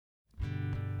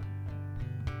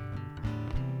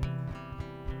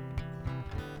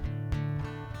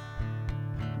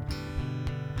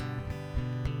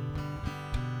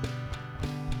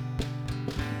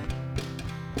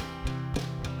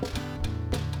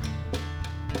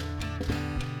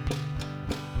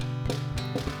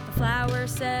flower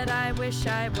said, I wish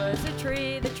I was a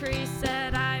tree. The tree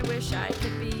said, I wish I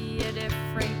could be a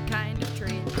different kind of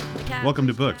tree. Welcome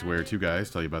to Booked, where two guys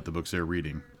tell you about the books they're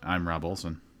reading. I'm Rob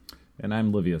Olson. And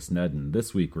I'm Livius Nedden.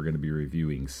 This week we're going to be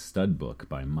reviewing Stud Book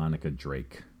by Monica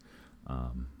Drake.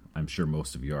 I'm sure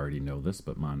most of you already know this,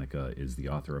 but Monica is the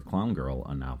author of Clown Girl,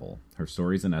 a novel. Her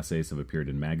stories and essays have appeared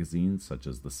in magazines such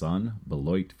as The Sun,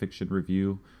 Beloit Fiction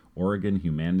Review, Oregon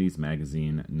Humanities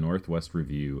Magazine, Northwest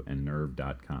Review, and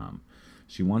Nerve.com.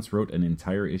 She once wrote an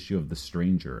entire issue of The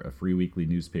Stranger, a free weekly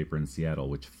newspaper in Seattle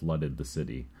which flooded the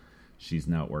city. She's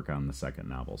now at work on the second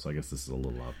novel, so I guess this is a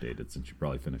little outdated since you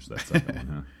probably finished that second one,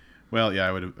 huh? Well, yeah,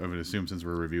 I would assume since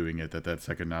we're reviewing it that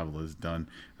second novel is done.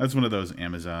 That's one of those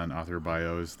Amazon author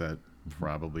bios that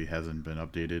probably hasn't been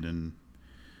updated in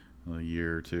a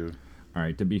year or two. All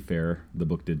right, to be fair, the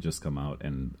book did just come out,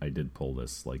 and I did pull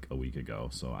this like a week ago,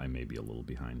 so I may be a little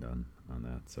behind on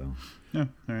that. So yeah,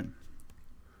 all right.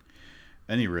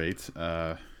 Any rate,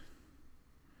 yeah,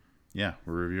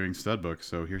 we're reviewing Stud Book,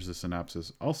 so here's the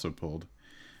synopsis, also pulled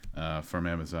from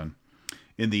Amazon.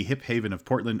 In the hip haven of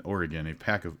Portland, Oregon, a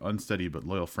pack of unsteady but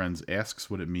loyal friends asks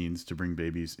what it means to bring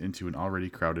babies into an already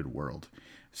crowded world.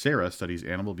 Sarah studies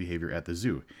animal behavior at the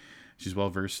zoo. She's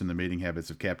well versed in the mating habits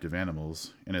of captive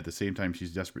animals, and at the same time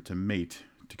she's desperate to mate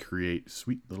to create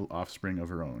sweet little offspring of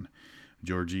her own.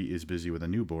 Georgie is busy with a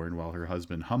newborn, while her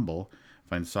husband, Humble,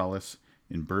 finds solace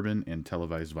in bourbon and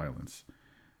televised violence.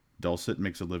 Dulcet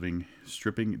makes a living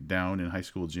stripping down in high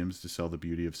school gyms to sell the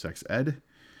beauty of sex ed.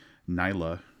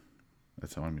 Nyla,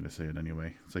 that's how I'm going to say it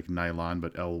anyway, it's like nylon,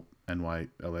 but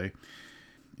L-N-Y-L-A,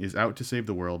 is out to save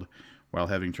the world while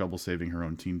having trouble saving her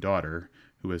own teen daughter,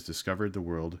 who has discovered the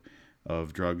world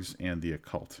of drugs and the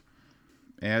occult.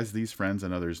 As these friends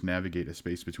and others navigate a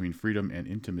space between freedom and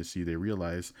intimacy, they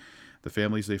realize the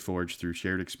families they forge through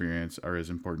shared experience are as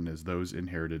important as those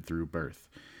inherited through birth.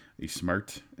 A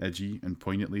smart, edgy, and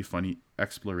poignantly funny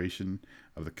exploration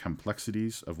of the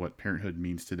complexities of what parenthood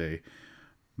means today.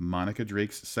 Monica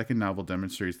Drake's second novel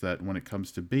demonstrates that when it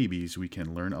comes to babies, we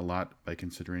can learn a lot by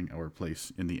considering our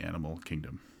place in the animal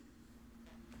kingdom.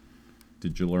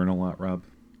 Did you learn a lot, Rob?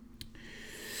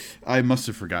 I must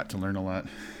have forgot to learn a lot.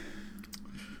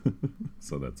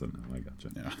 So that's a no. I gotcha.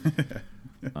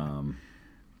 Yeah.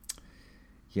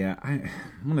 Yeah, I'm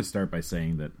going to start by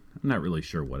saying that I'm not really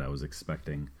sure what I was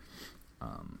expecting.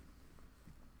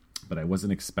 But I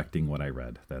wasn't expecting what I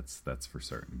read. That's for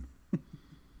certain.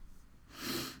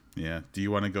 Yeah. Do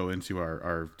you want to go into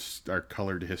our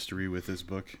colored history with this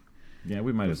book? Yeah,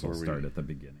 we might as well start at the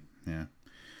beginning. Yeah.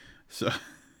 So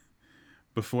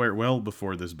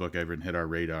before this book ever hit our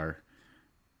radar,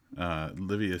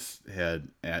 Livius had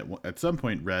at some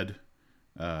point read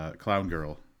Clown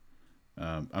Girl.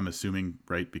 I'm assuming,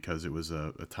 right, because it was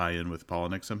a tie-in with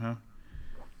Palahniuk somehow?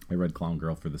 I read Clown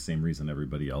Girl for the same reason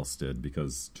everybody else did,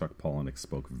 because Chuck Palahniuk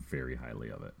spoke very highly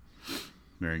of it.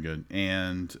 Very good.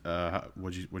 And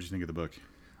what'd you think of the book?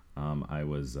 I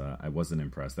wasn't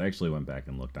impressed. I actually went back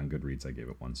and looked on Goodreads. I gave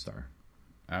it 1 star.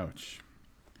 Ouch.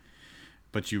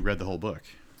 But you read the whole book?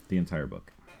 The entire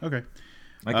book. Okay.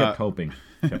 I kept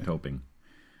hoping.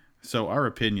 So our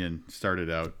opinion started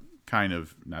out kind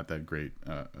of not that great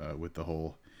with the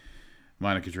whole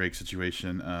Monica Drake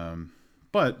situation.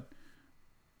 But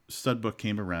Stud Book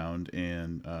came around,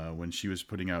 and when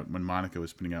Monica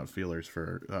was putting out feelers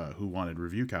for who wanted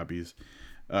review copies,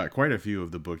 quite a few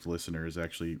of the booked listeners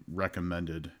actually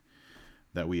recommended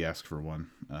that we ask for one.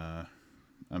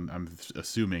 I'm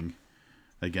assuming,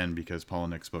 again, because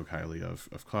Palahniuk spoke highly of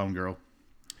Clown Girl.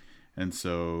 And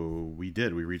so we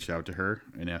did. We reached out to her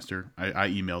and asked her. I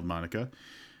emailed Monica,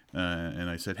 and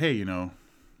I said, hey,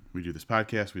 we do this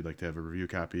podcast. We'd like to have a review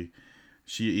copy.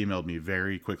 She emailed me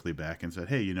very quickly back and said,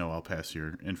 hey, I'll pass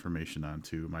your information on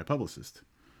to my publicist.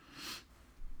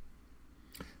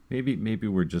 Maybe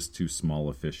we're just too small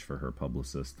a fish for her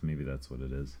publicist. Maybe that's what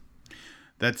it is.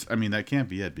 That can't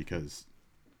be it, because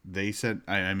they said,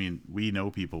 we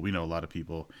know a lot of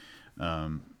people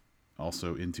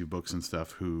also into books and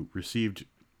stuff who received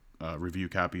review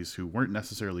copies who weren't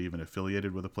necessarily even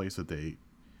affiliated with a place that they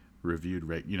reviewed.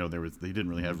 Right? They didn't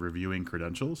really have reviewing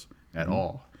credentials at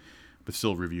all, but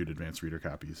still reviewed advanced reader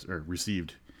copies or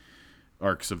received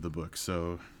arcs of the book.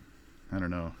 So I don't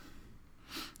know.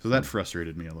 So that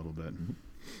frustrated me a little bit.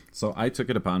 So I took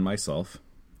it upon myself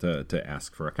to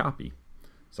ask for a copy.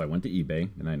 So I went to eBay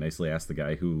and I nicely asked the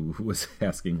guy who was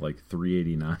asking like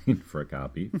 $3.89 for a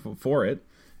copy for it.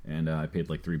 And I paid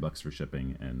like $3 for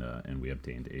shipping, and we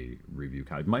obtained a review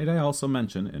copy. Might I also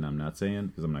mention, and I'm not saying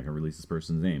because I'm not going to release this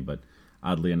person's name, but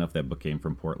oddly enough, that book came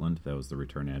from Portland. That was the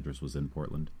return address was in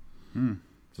Portland.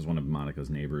 This is one of Monica's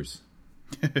neighbors.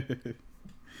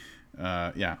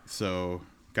 Yeah, so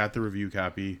got the review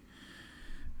copy,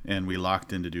 and we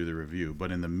locked in to do the review.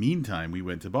 But in the meantime, we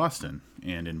went to Boston,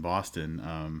 and in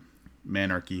Boston,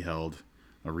 Manarchy held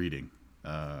a reading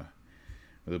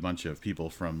with a bunch of people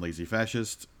from Lazy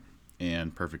Fascist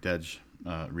and Perfect Edge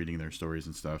reading their stories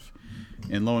and stuff.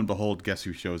 And lo and behold, guess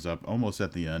who shows up almost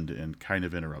at the end and kind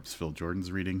of interrupts Phil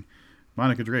Jordan's reading?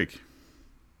 Monica Drake.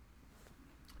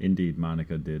 Indeed,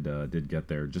 Monica did get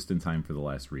there just in time for the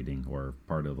last reading, or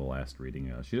part of the last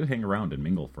reading. She did hang around and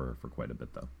mingle for quite a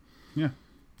bit, though. Yeah.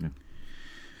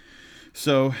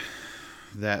 So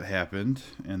that happened,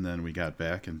 and then we got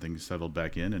back, and things settled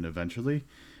back in, and eventually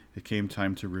it came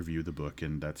time to review the book,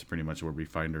 and that's pretty much where we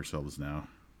find ourselves now.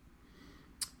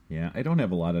 Yeah, I don't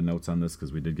have a lot of notes on this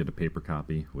because we did get a paper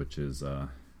copy, which is,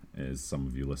 as some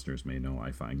of you listeners may know,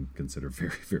 I consider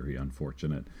very, very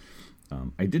unfortunate.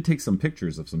 I did take some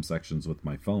pictures of some sections with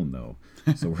my phone, though,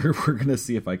 so we're going to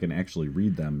see if I can actually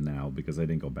read them now, because I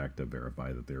didn't go back to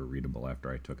verify that they were readable after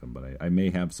I took them, but I may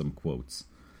have some quotes.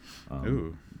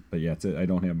 Ooh. But yeah, I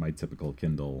don't have my typical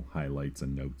Kindle highlights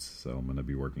and notes, so I'm going to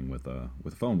be working with a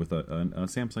phone with a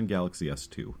Samsung Galaxy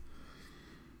S2.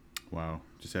 Wow.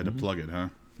 Just had to plug it, huh?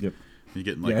 Yep. You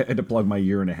getting Yeah, I had to plug my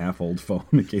 1.5-year-old phone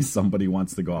in case somebody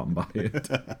wants to go out and buy it.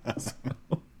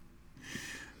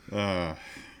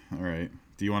 All right.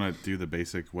 Do you want to do the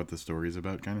basic what the story's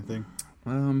about kind of thing?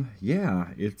 Yeah,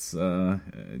 it's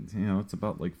it's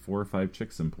about like 4 or 5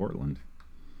 chicks in Portland.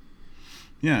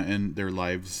 Yeah, and their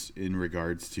lives in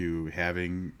regards to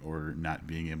having or not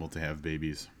being able to have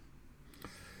babies.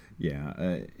 Yeah,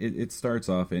 it starts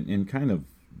off in kind of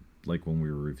like when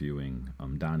we were reviewing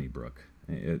Donnybrook.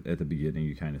 At the beginning,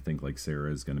 you kind of think like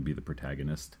Sarah is going to be the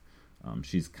protagonist.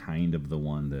 She's kind of the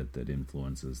one that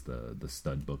influences the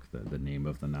stud book, the name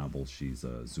of the novel. She's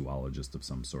a zoologist of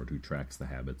some sort who tracks the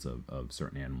habits of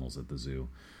certain animals at the zoo.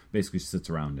 Basically, she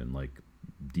sits around and like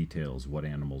details what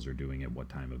animals are doing at what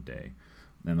time of day.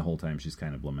 And the whole time she's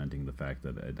kind of lamenting the fact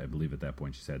that I believe at that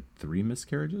point she's had 3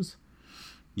 miscarriages.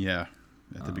 Yeah,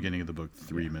 at the beginning of the book,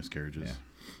 3 miscarriages. Yeah.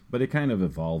 But it kind of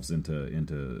evolves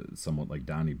into somewhat like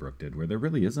Donnybrook did, where there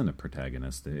really isn't a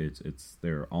protagonist.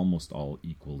 They're almost all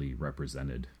equally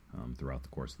represented throughout the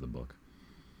course of the book.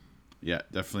 Yeah,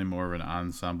 definitely more of an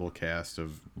ensemble cast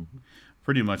of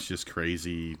pretty much just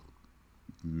crazy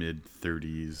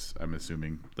mid-30s, I'm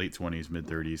assuming, late 20s,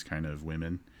 mid-30s kind of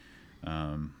women,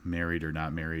 married or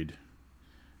not married,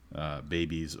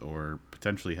 babies or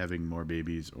potentially having more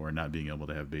babies or not being able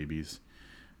to have babies.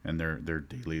 And their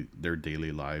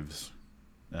daily lives,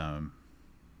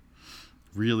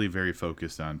 really very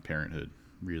focused on parenthood.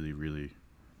 Really, really,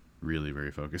 really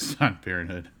very focused on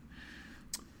parenthood.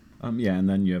 Yeah, and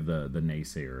then you have the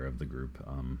naysayer of the group,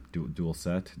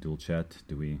 Dulcet,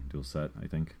 I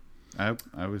think. I'm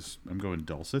going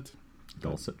Dulcet.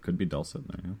 Dulcet could be Dulcet.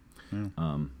 There you go.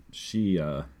 Yeah. She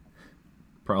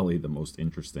probably the most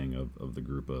interesting of the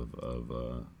group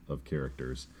of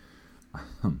characters.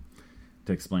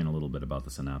 To explain a little bit about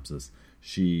the synopsis,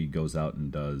 she goes out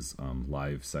and does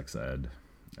live sex ed.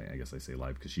 I guess I say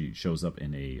live because she shows up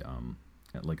in a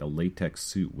like a latex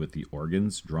suit with the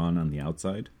organs drawn on the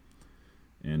outside,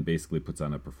 and basically puts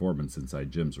on a performance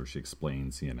inside gyms where she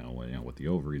explains, what the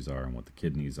ovaries are and what the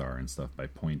kidneys are and stuff by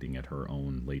pointing at her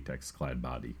own latex-clad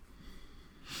body.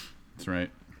 That's right.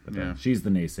 But yeah. She's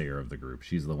the naysayer of the group.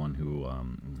 She's the one who,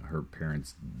 her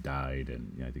parents died,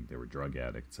 and I think they were drug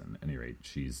addicts. And at any rate,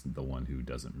 she's the one who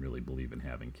doesn't really believe in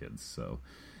having kids. So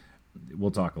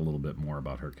we'll talk a little bit more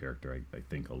about her character, I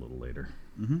think, a little later.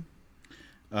 Mm-hmm.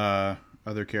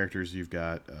 Other characters you've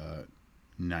got,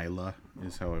 Nyla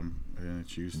is how I'm going to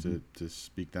choose to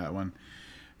speak that one.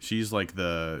 She's like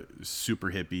the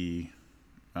super hippie,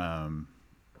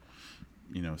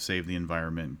 save the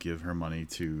environment, give her money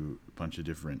to a bunch of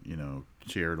different,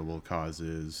 charitable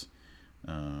causes.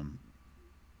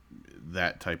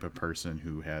 That type of person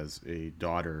who has a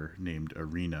daughter named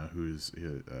Irina, who's,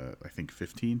 I think,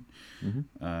 15 in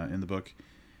the book.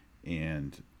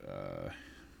 And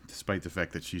despite the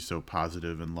fact that she's so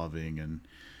positive and loving and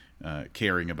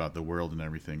caring about the world and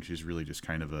everything, she's really just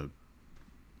kind of a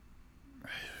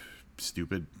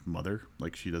stupid mother.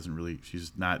 Like,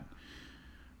 she's not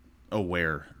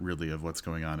aware really of what's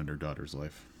going on in her daughter's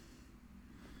life.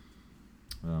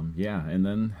 And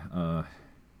then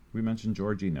we mentioned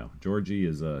Georgie. No, Georgie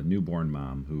is a newborn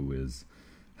mom who is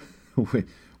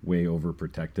way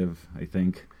overprotective, I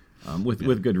think,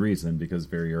 with good reason, because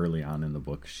very early on in the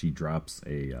book she drops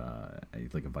a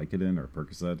Vicodin or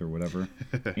Percocet or whatever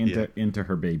into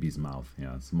her baby's mouth.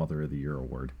 Yeah, it's Mother of the Year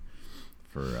award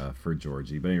for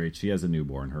Georgie. But anyway, she has a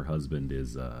newborn. Her husband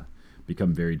is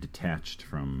become very detached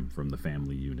from the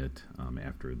family unit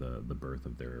after the birth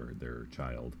of their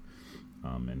child.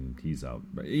 And he's out.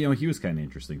 But, he was kind of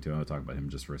interesting too. I'll talk about him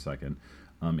just for a second.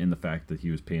 In the fact that he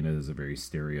was painted as a very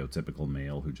stereotypical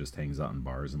male who just hangs out in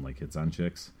bars and like hits on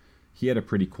chicks. He had a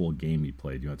pretty cool game he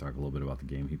played. You want to talk a little bit about the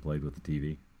game he played with the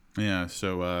TV? Yeah.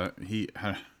 So he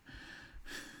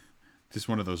just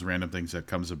one of those random things that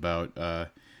comes about.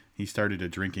 He started a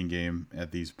drinking game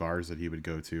at these bars that he would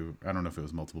go to. I don't know if it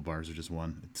was multiple bars or just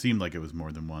one. It seemed like it was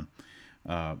more than one.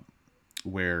 And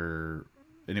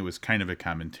it was kind of a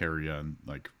commentary on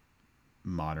like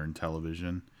modern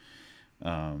television.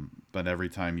 But every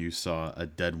time you saw a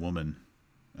dead woman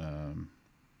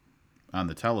on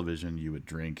the television, you would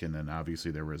drink. And then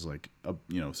obviously there was like,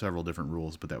 several different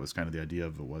rules, but that was kind of the idea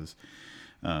of it was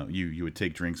you would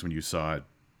take drinks when you saw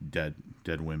dead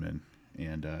women.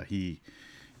 And he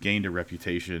gained a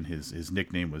reputation. His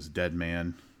nickname was Dead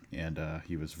Man. And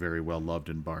he was very well loved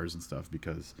in bars and stuff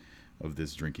because of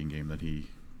this drinking game that he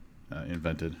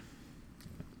invented.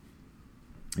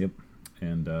 Yep.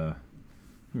 And I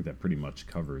think that pretty much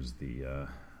covers the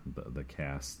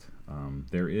cast.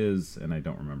 There is, and I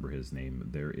don't remember his name,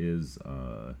 there is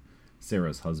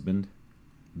Sarah's husband.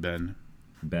 Ben.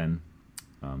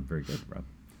 Very good, Rob.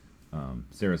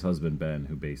 Sarah's husband, Ben,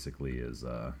 who basically is,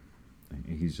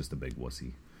 he's just a big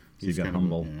wussy. So you've got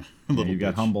Humble. You've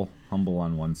got Humble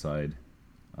on one side.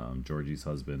 Georgie's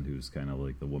husband, who's kind of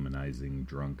like the womanizing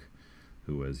drunk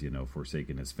who has,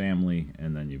 forsaken his family.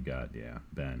 And then you've got,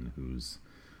 Ben, who's,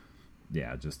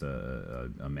 just a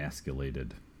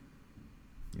emasculated,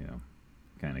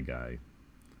 kind of guy.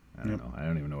 I don't know. I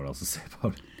don't even know what else to say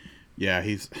about it. Yeah,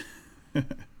 he's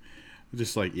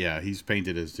just like, he's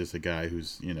painted as just a guy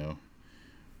who's, you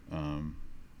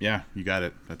got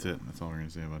it. That's it. That's all we're going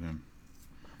to say about him.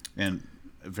 And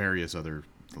various other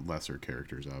lesser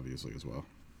characters, obviously, as well.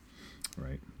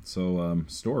 Right. So,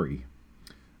 story.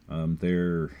 I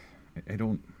don't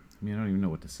even know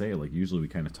what to say. Like, usually we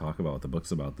kind of talk about what the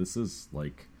book's about. This is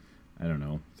like, I don't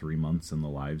know, 3 months in the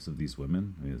lives of these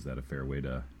women. I mean, is that a fair way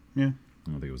to... Yeah. I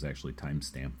don't think it was actually time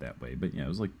stamped that way, but it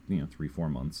was like, 3-4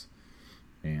 months.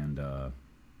 And,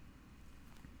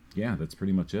 that's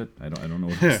pretty much it. I don't know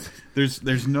what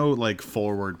there's no like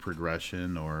forward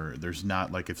progression, or there's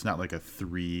not like, it's not like a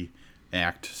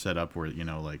 3-act setup where,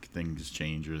 like things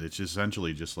change, or it's just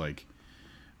essentially just like,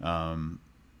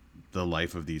 the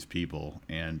life of these people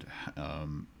and,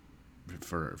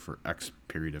 for X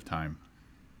period of time.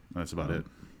 That's about it.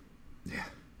 Yeah.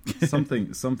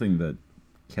 something that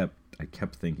I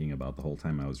kept thinking about the whole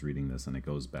time I was reading this, and it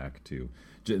goes back to,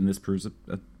 and this proves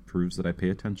that I pay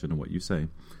attention to what you say.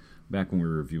 Back when we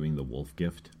were reviewing The Wolf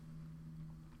Gift,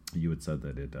 you had said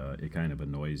that it kind of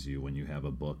annoys you when you have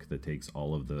a book that takes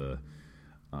all of the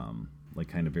like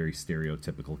kind of very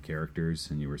stereotypical characters,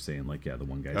 and you were saying like, the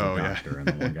one guy's a doctor and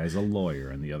the one guy's a lawyer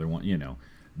and the other one,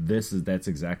 that's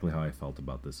exactly how I felt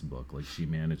about this book. Like, she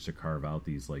managed to carve out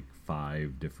these like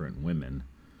 5 different women,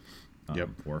 4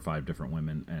 or 5 different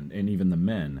women, and even the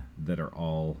men that are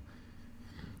all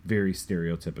very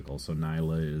stereotypical. So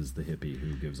Nyla is the hippie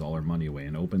who gives all her money away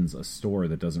and opens a store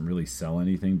that doesn't really sell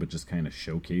anything, but just kind of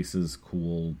showcases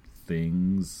cool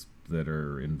things that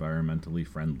are environmentally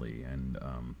friendly. And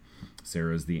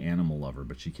Sarah's the animal lover,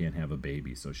 but she can't have a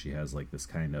baby, so she has like this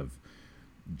kind of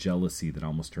jealousy that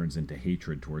almost turns into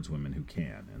hatred towards women who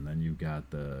can. And then you've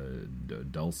got the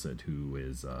Dulcet, who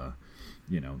is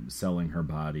selling her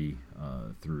body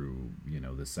through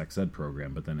the sex ed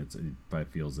program, but then it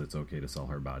feels it's okay to sell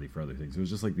her body for other things. It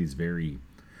was just like these very,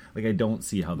 like, I don't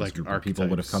see how this like group archetypes. of people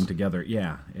would have come together,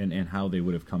 and how they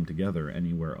would have come together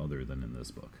anywhere other than in this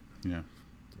book.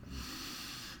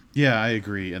 Yeah, I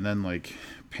agree. And then like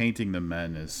painting the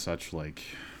men as such like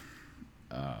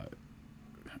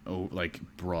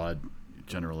broad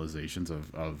generalizations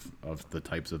of the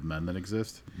types of men that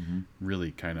exist,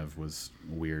 really kind of was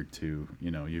weird too.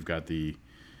 You've got the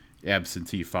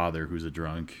absentee father who's a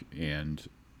drunk, and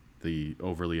the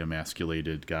overly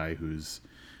emasculated guy who's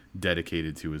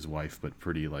dedicated to his wife but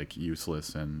pretty like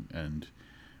useless and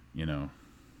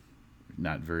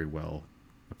not very well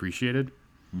appreciated.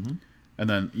 And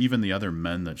then even the other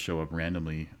men that show up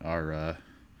randomly are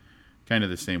kind of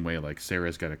the same way. Like,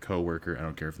 Sarah's got a coworker, I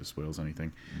don't care if this spoils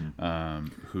anything,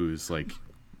 who's like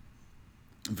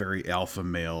very alpha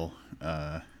male,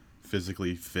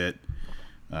 physically fit,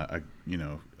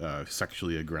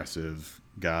 sexually aggressive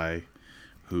guy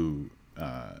who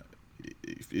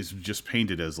is just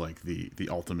painted as like the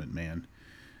ultimate man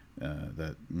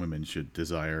that women should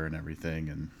desire and everything.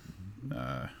 And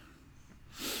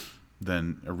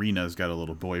then Irina's got a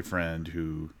little boyfriend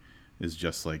who is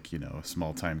just like, a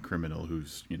small-time criminal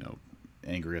who's,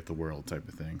 angry at the world type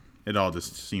of thing. It all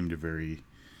just seemed very,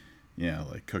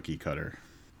 like cookie cutter.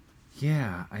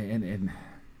 Yeah, here's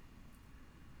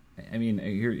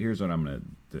what I'm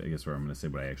gonna say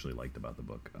what I actually liked about the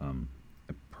book.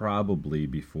 Probably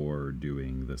before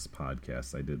doing this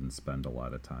podcast, I didn't spend a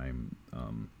lot of time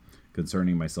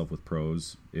concerning myself with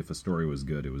prose. If a story was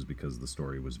good, it was because the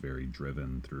story was very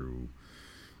driven through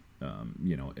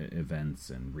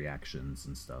events and reactions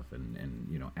and stuff,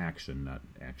 and action, not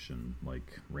action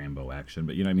like Rambo action,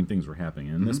 but things were happening.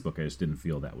 And in this book, I just didn't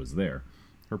feel that was there.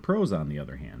 Her prose, on the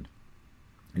other hand,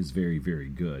 is very, very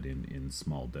good in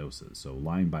small doses. So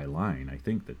line by line, I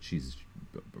think that she's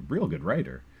a real good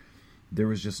writer. There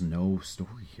was just no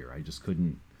story here. I just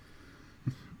couldn't...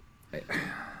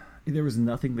 there was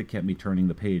nothing that kept me turning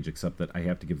the page except that I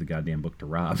have to give the goddamn book to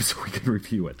Rob so we can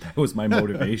review it. That was my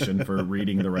motivation for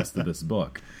reading the rest of this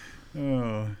book.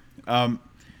 It's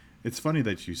funny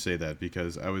that you say that,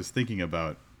 because I was thinking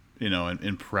about,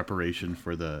 in preparation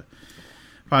for the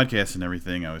podcast and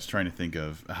everything, I was trying to think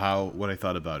of what I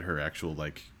thought about her actual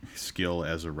skill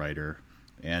as a writer.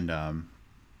 And,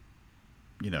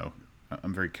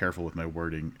 I'm very careful with my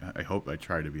wording. I hope I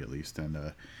try to be, at least.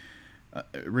 And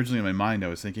originally in my mind, I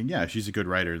was thinking, yeah, she's a good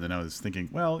writer. Then I was thinking,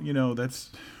 well,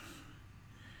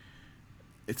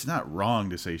 it's not wrong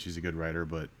to say she's a good writer,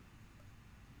 but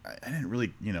I didn't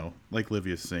really, like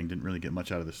Livia's saying, didn't really get much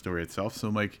out of the story itself. So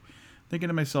I'm thinking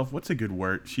to myself, what's a good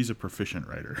word? She's a proficient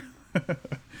writer.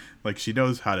 She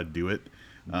knows how to do it,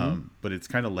 but it's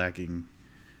kind of lacking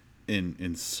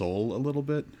in soul a little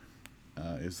bit.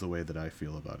 Is the way that I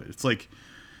feel about it. It's like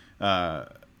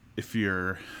if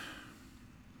you're...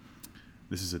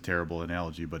 This is a terrible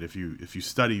analogy, but if you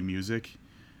study music,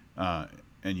 and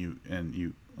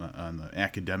you on the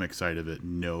academic side of it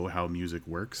know how music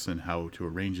works and how to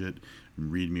arrange it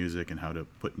and read music and how to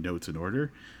put notes in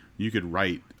order, you could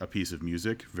write a piece of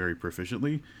music very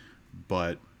proficiently.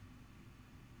 But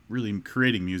really,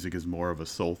 creating music is more of a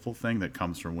soulful thing that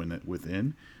comes from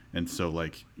within. And so,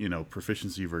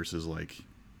 proficiency versus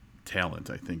talent,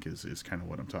 I think is kind of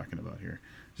what I'm talking about here.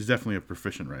 She's definitely a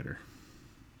proficient writer.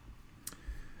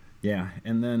 Yeah,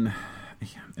 and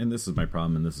this is my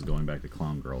problem, and this is going back to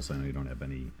Clown Girl, so I know you don't have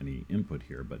any input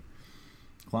here, but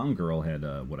Clown Girl had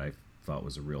what I thought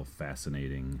was a real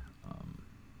fascinating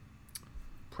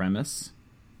premise,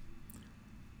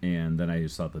 and then I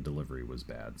just thought the delivery was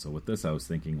bad. So with this, I was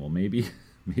thinking, well, maybe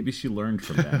she learned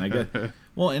from that. And I get,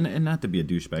 well, and not to be a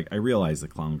douchebag, I realized that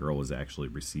Clown Girl was actually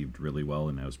received really well,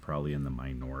 and I was probably in the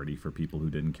minority for people who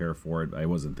didn't care for it. I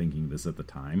wasn't thinking this at the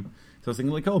time. So I was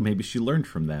thinking, oh, maybe she learned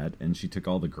from that, and she took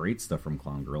all the great stuff from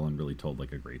Clown Girl and really told, a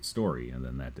great story, and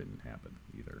then that didn't happen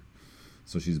either.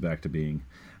 So she's back to being,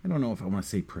 I don't know if I want to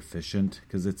say proficient,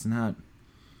 because it's not,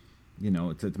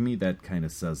 to me that kind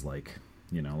of says,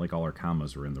 all her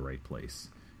commas were in the right place.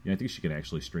 I think she could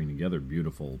actually string together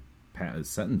beautiful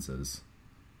sentences.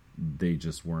 They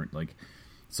just weren't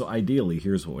so ideally,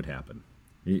 here's what would happen.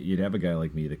 You'd have a guy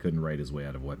like me that couldn't write his way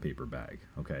out of a wet paper bag,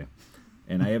 okay?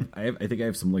 And I think I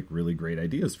have some really great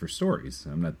ideas for stories.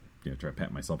 I'm not trying to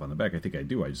pat myself on the back. I think I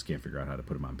do. I just can't figure out how to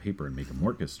put them on paper and make them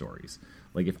work as stories.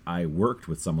 If I worked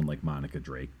with someone like Monica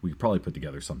Drake, we could probably put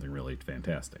together something really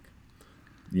fantastic.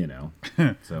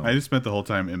 So I just spent the whole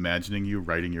time imagining you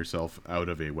writing yourself out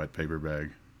of a wet paper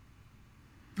bag.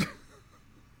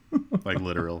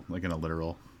 Literal, in a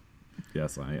literal.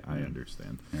 Yes, I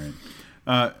understand.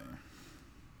 All right.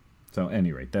 So, at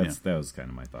any rate, that was kind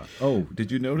of my thought. Oh,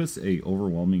 did you notice a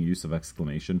overwhelming use of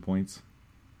exclamation points?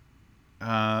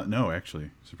 No,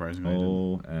 actually, surprisingly, I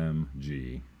didn't.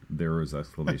 OMG, there was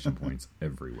exclamation points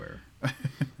everywhere.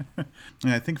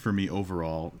 And I think for me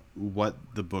overall, what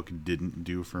the book didn't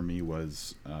do for me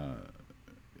was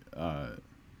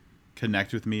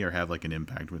connect with me or have an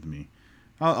impact with me.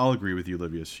 I'll agree with you,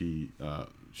 Olivia. She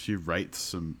writes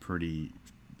some pretty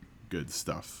good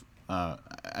stuff.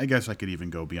 I guess I could even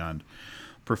go beyond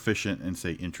proficient and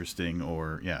say interesting,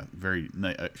 or very.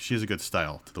 She has a good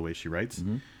style to the way she writes,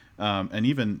 and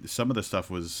even some of the stuff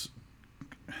was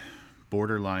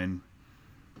borderline,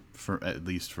 at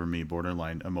least for me,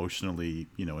 borderline emotionally,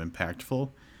 impactful,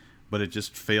 but it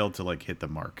just failed to hit the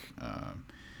mark.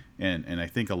 And I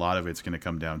think a lot of it's going to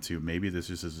come down to maybe this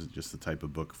isn't just the type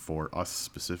of book for us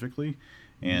specifically,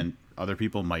 and other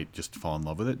people might just fall in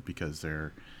love with it because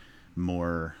they're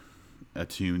more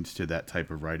attuned to that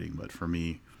type of writing. But for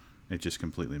me, it just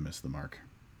completely missed the mark.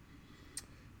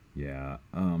 Yeah.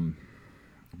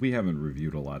 We haven't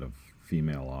reviewed a lot of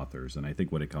female authors, and I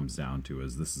think what it comes down to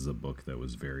is this is a book that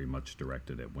was very much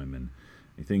directed at women.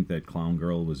 I think that Clown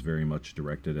Girl was very much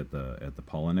directed at the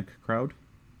Polinick crowd.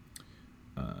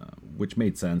 which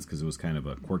made sense because it was kind of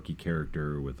a quirky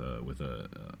character with a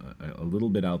little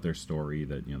bit out there story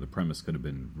that, you know, the premise could have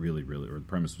been really, or the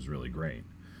premise was really great.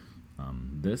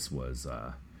 This was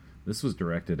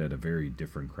directed at a very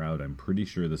different crowd. I'm pretty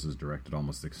sure this was directed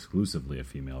almost exclusively at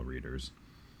female readers,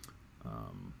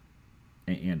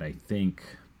 and I think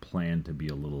planned to be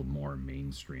a little more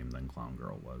mainstream than Clown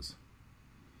Girl was.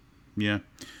 Yeah.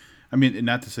 I mean,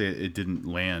 not to say it didn't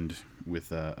land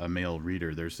with a male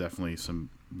reader. There's definitely some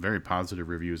very positive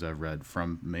reviews I've read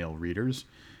from male readers.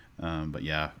 But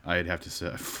yeah, I'd have to say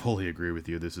I fully agree with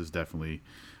you. This is definitely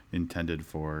intended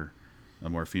for a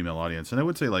more female audience. And I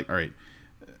would say, like, all right,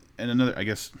 and another, I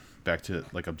guess, back to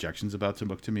like objections about the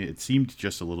book to me, it seemed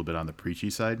just a little bit on the preachy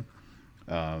side.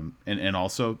 And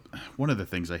also, one of the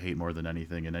things I hate more than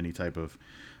anything in any type of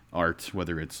art,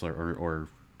 whether it's or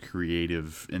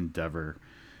creative endeavor,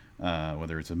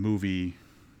 whether it's a movie,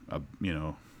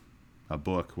 a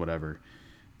book, whatever,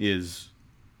 is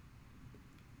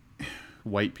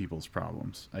white people's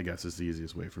problems, I guess is the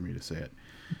easiest way for me to say it.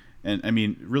 And I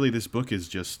mean, really, this book is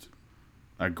just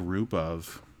a group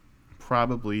of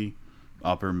probably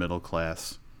upper middle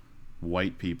class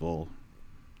white people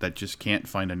that just can't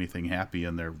find anything happy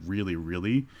in their really,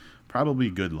 really probably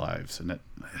good lives. And that,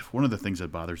 one of the things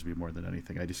that bothers me more than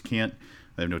anything, I just can't,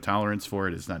 I have no tolerance for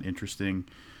it. It's not interesting.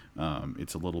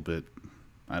 It's a little bit,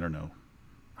 I don't know,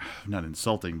 not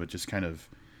insulting, but just kind of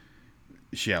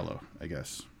shallow, I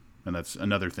guess. And that's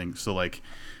another thing. So like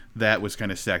that was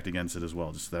kind of stacked against it as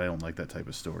well, just that I don't like that type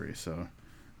of story. So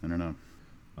I don't know.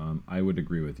 I would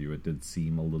agree with you. It did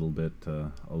seem a little bit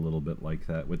like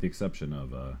that, with the exception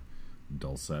of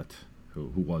Dulcet,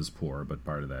 who was poor, but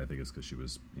part of that I think is because she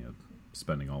was, you know,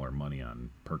 spending all her money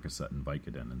on Percocet and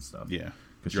Vicodin and stuff. Yeah,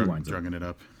 because she winds drugging it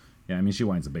up. Yeah, I mean, she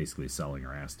winds up basically selling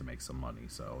her ass to make some money.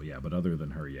 So yeah, but other than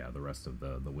her, yeah, the rest of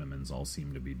the women's all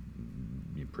seem to be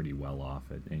pretty well off.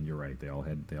 And you're right, they all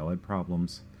had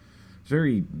problems. It's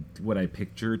very what I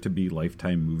picture to be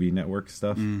Lifetime Movie Network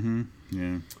stuff. Mm-hmm.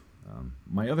 Yeah.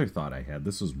 My other thought I had,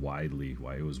 this was widely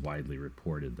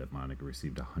reported that Monica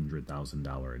received a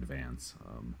 $100,000 advance,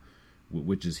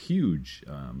 which is huge,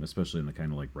 especially in the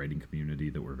kind of like writing community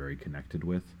that we're very connected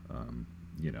with.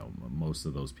 You know, most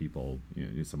of those people, you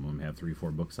know, some of them have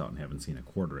 3-4 books out and haven't seen a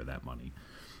quarter of that money.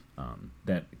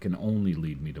 That can only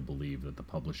lead me to believe that the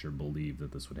publisher believed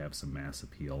that this would have some mass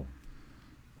appeal.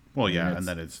 Well, yeah, and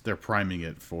that they're priming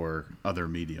it for other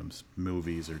mediums,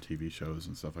 movies or TV shows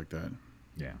and stuff like that.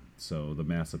 Yeah, so the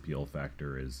mass appeal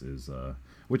factor is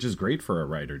which is great for a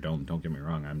writer. Don't get me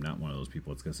wrong. I'm not one of those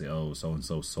people that's gonna say, oh, so and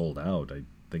so sold out. I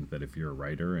think that if you're a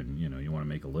writer and you know you want to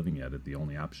make a living at it, the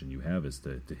only option you have is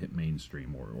to hit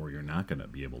mainstream, or you're not gonna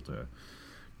be able to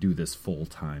do this full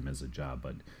time as a job.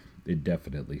 But it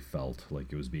definitely felt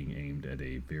like it was being aimed at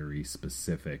a very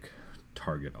specific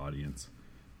target audience.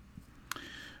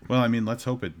 Well, I mean, let's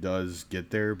hope it does get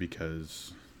there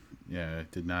because, yeah,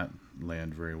 it did not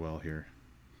land very well here.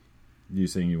 You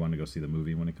saying you want to go see the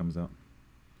movie when it comes out?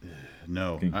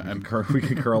 No. We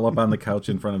can curl up on the couch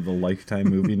in front of the Lifetime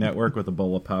Movie Network with a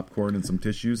bowl of popcorn and some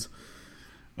tissues.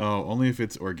 Oh, only if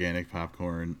it's organic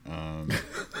popcorn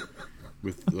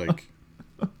with, like,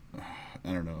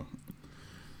 I don't know,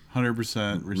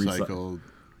 100% recycled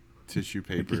tissue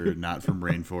paper, not from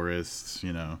rainforests,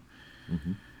 you know.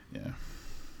 Mm-hmm. Yeah.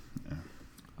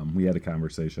 We had a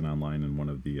conversation online in one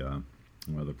of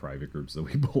the private groups that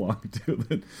we belong to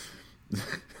that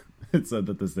it said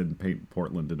that this didn't paint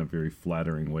Portland in a very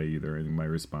flattering way either. And my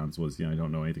response was, I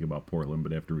don't know anything about Portland,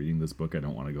 but after reading this book, I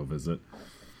don't want to go visit.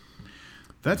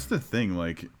 That's the thing.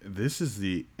 Like, this is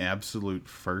the absolute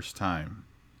first time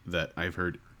that I've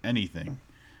heard anything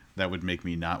that would make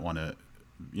me not want to,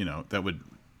 that would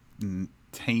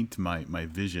taint my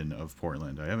vision of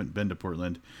Portland. I haven't been to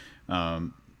Portland.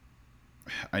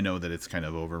 I know that it's kind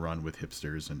of overrun with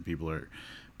hipsters and people are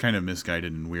kind of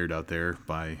misguided and weird out there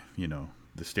by,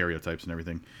 the stereotypes and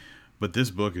everything. But this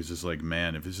book is just like,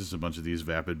 man, if it's just a bunch of these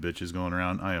vapid bitches going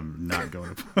around, I am not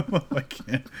going to. I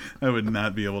can't. I would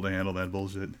not be able to handle that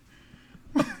bullshit.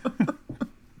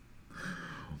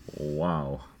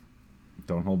 Wow.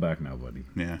 Don't hold back now, buddy.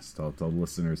 Yeah. Just tell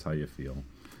listeners how you feel.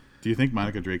 Do you think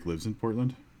Monica Drake lives in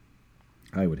Portland?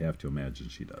 I would have to imagine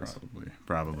she does.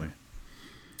 Probably.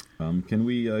 Can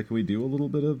we do a little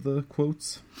bit of the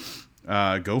quotes?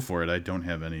 Go for it. I don't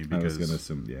have any because I was gonna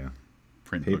assume,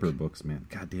 print paper books, man.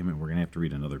 God damn it, we're gonna have to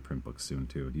read another print book soon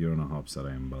too. You don't know how upset I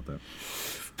am about that.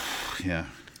 Yeah,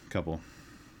 a couple.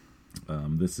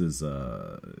 This is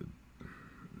the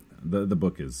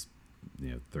book is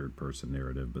third person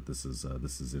narrative, but this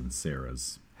is in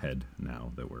Sarah's head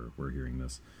now that we're hearing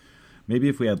this. Maybe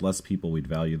if we had less people, we'd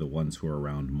value the ones who are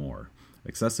around more.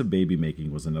 Excessive baby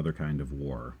making was another kind of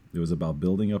war. It was about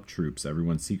building up troops,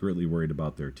 everyone secretly worried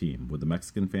about their team. Would the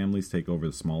Mexican families take over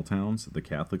the small towns, the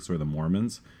Catholics or the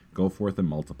Mormons? Go forth and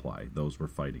multiply. Those were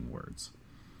fighting words.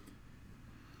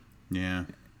 Yeah.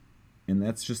 And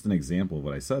that's just an example of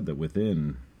what I said, that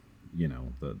within,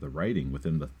 the writing,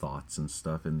 within the thoughts and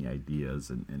stuff and the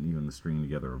ideas and even the stringing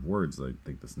together of words, I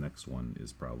think this next one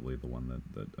is probably the one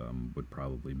that would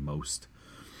probably most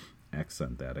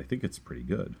accent that. I think it's pretty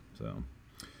good. So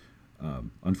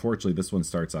unfortunately, this one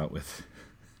starts out with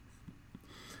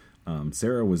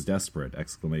Sarah was desperate, !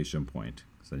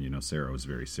 So Sarah was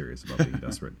very serious about being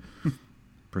desperate.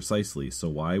 Precisely. So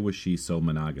why was she so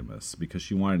monogamous? Because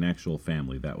she wanted an actual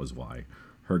family, that was why.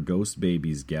 Her ghost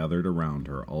babies gathered around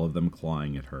her, all of them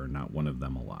clawing at her, not one of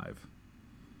them alive.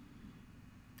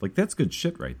 Like, that's good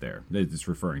shit right there. It's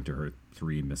referring to her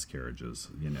 3 miscarriages,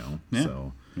 Yeah.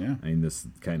 So, yeah. I mean, this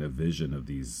kind of vision of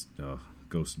these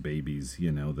ghost babies,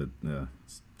 that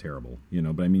it's terrible,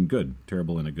 But I mean, good.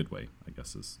 Terrible in a good way, I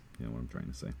guess is, what I'm trying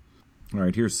to say. All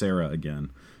right, here's Sarah again.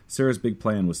 Sarah's big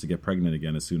plan was to get pregnant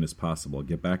again as soon as possible,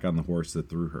 get back on the horse that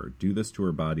threw her, do this to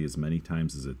her body as many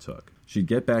times as it took. She'd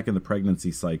get back in the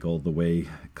pregnancy cycle the way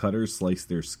cutters slice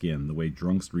their skin, the way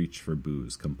drunks reach for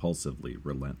booze, compulsively,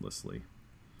 relentlessly.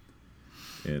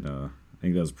 And I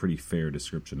think that was a pretty fair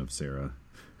description of Sarah.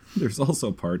 There's also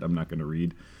a part I'm not going to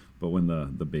read, but when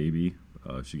the baby,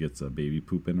 she gets a baby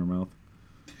poop in her mouth.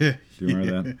 Do you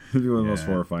remember that? It's one of the most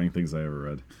horrifying things I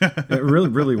ever read. Really,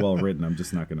 really well written. I'm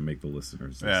just not going to make the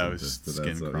listeners. Yeah, it was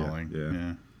skin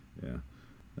crawling. Yeah.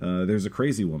 There's a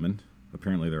crazy woman.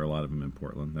 Apparently, there are a lot of them in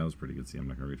Portland. That was pretty good. See, I'm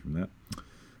not going to read from that.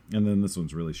 And then this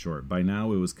one's really short. By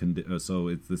now, it was so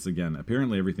it's this again.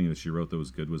 Apparently, everything that she wrote that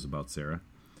was good was about Sarah.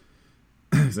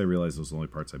 Because I realized those were the only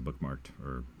parts I bookmarked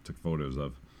or took photos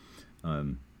of.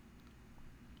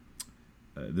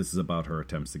 This is about her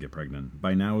attempts to get pregnant.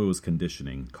 By now it was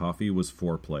conditioning. Coffee was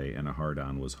foreplay, and a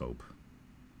hard-on was hope.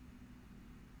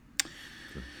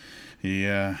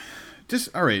 Yeah.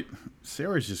 All right.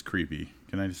 Sarah's just creepy.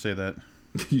 Can I just say that?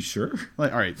 You sure? All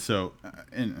right. So,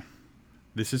 and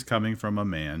this is coming from a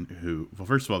man who. Well,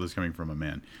 first of all, this is coming from a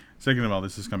man. Second of all,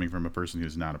 this is coming from a person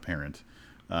who's not a parent.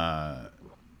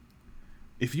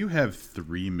 If you have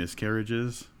 3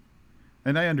 miscarriages.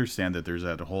 And I understand that there's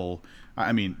that whole.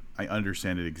 I mean, I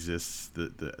understand it exists.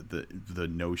 The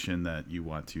notion that you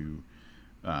want to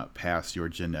pass your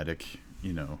genetic,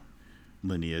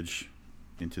 lineage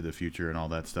into the future and all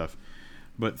that stuff.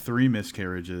 But 3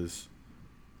 miscarriages,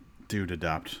 dude,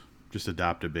 just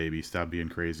adopt a baby. Stop being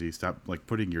crazy. Stop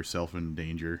putting yourself in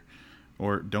danger,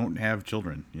 or don't have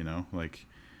children.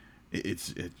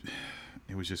 It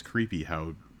was just creepy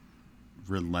how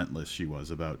relentless she was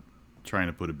about trying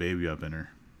to put a baby up in her.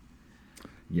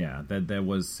 Yeah, that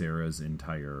was Sarah's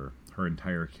entire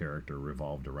character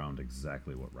revolved around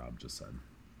exactly what Rob just said.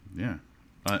 Yeah.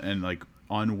 And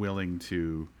unwilling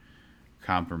to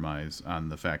compromise on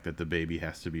the fact that the baby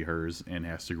has to be hers and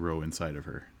has to grow inside of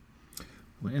her.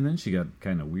 Well, and then she got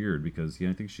kind of weird because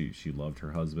I think she loved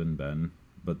her husband, Ben,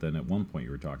 but then at one point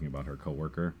you were talking about her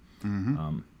coworker.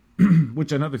 Mm-hmm.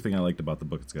 Which another thing I liked about the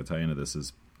book, it's going to tie into this,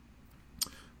 is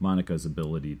Monica's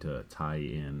ability to tie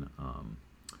in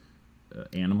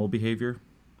animal behavior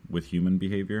with human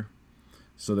behavior.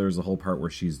 So there's a whole part where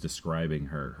she's describing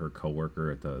her coworker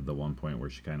at the one point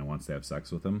where she kind of wants to have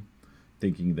sex with him,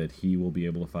 thinking that he will be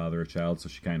able to father a child, so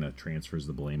she kind of transfers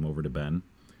the blame over to Ben.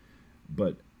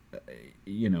 But,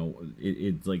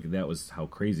 it's like that was how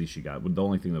crazy she got. The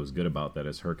only thing that was good about that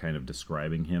is her kind of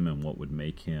describing him and what would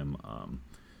make him...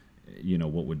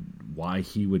 why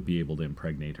he would be able to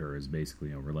impregnate her is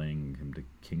basically relaying him to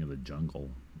King of the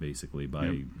Jungle, basically,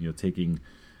 by taking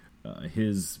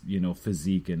his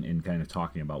physique and kind of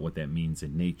talking about what that means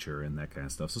in nature and that kind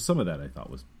of stuff. So some of that I thought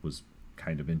was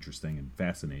kind of interesting and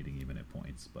fascinating even at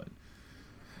points, but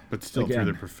still again,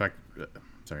 through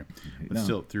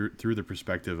the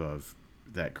perspective of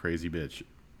that crazy bitch,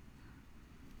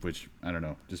 which I don't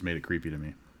know, just made it creepy to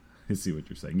me. I see what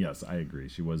you're saying. Yes, I agree.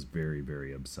 She was very,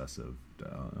 very obsessive.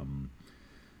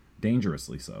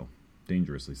 Dangerously so.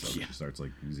 Yeah. She starts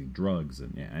using drugs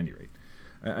and at any rate.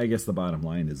 I guess the bottom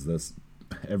line is this.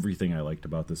 Everything I liked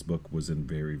about this book was in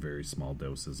very, very small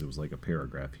doses. It was like a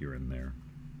paragraph here and there.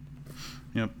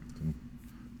 Yep.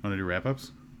 Want to do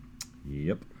wrap-ups?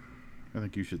 Yep. I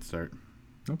think you should start.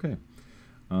 Okay.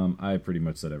 I pretty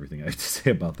much said everything I had to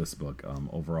say about this book.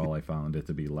 Overall, I found it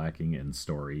to be lacking in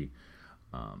story.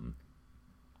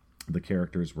 The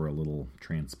characters were a little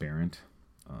transparent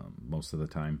most of the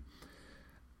time.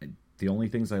 The only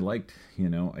things I liked,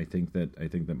 I think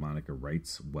that Monica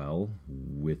writes well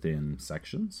within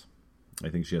sections. I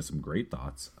think she has some great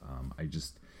thoughts.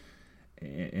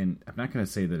 And I'm not going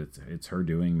to say that it's her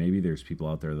doing. Maybe there's people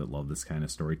out there that love this kind of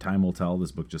story. Time will tell.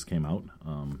 This book just came out.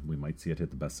 We might see it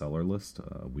hit the bestseller list.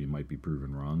 We might be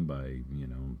proven wrong by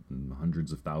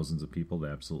hundreds of thousands of people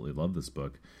that absolutely love this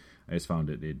book. I just found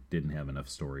it didn't have enough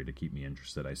story to keep me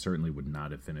interested. I certainly would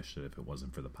not have finished it if it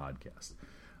wasn't for the podcast.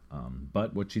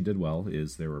 But what she did well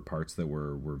is there were parts that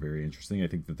were very interesting. I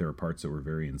think that there were parts that were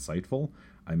very insightful.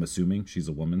 I'm assuming she's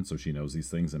a woman, so she knows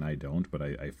these things, and I don't. But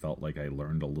I felt like I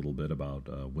learned a little bit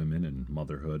about women and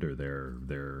motherhood, or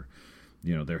their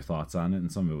thoughts on it,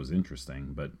 and some of it was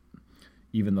interesting. But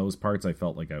even those parts, I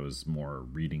felt like I was more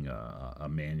reading a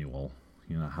manual,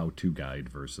 how-to guide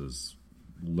versus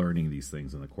learning these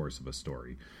things in the course of a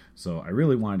story. So I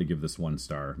really wanted to give this 1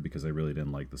 star because I really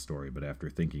didn't like the story, but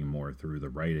after thinking more through the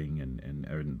writing and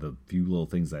the few little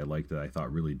things that I liked that I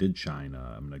thought really did shine,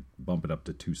 I'm going to bump it up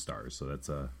to 2 stars. So that's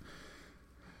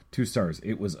 2 stars.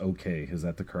 It was okay. Is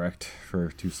that the correct for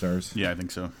 2 stars? Yeah, I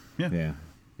think so. Yeah.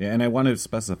 And I want to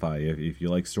specify, if you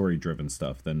like story-driven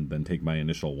stuff, then take my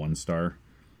initial 1 star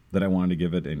that I wanted to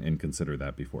give it and consider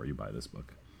that before you buy this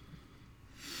book.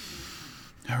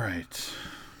 All right.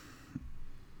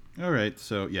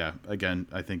 So, yeah, again,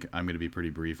 I think I'm going to be pretty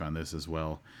brief on this as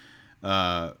well.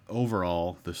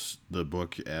 Overall, the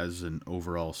book as an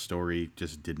overall story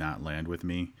just did not land with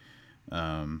me.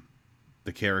 The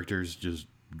characters just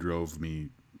drove me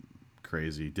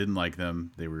crazy. Didn't like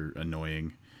them. They were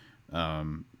annoying.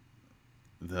 The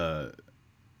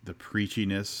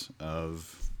preachiness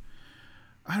of,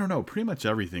 I don't know, pretty much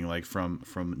everything, like from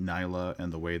Nyla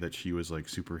and the way that she was like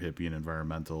super hippie and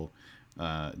environmental,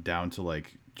 down to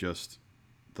like just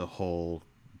the whole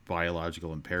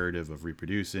biological imperative of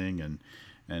reproducing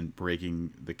and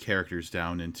breaking the characters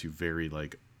down into very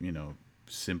like,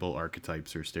 simple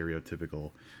archetypes or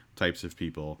stereotypical types of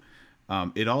people.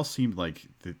 It all seemed like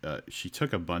she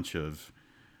took a bunch of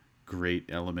great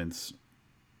elements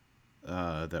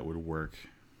that would work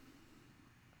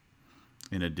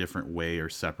in a different way or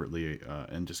separately,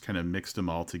 and just kind of mixed them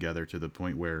all together to the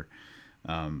point where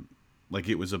like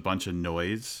it was a bunch of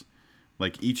noise.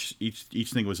 Like each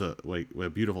thing was a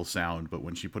beautiful sound, but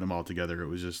when she put them all together, it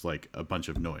was just like a bunch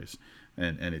of noise,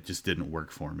 and it just didn't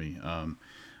work for me.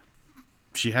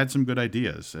 She had some good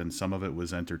ideas, and some of it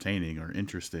was entertaining or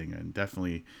interesting and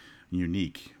definitely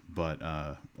unique. But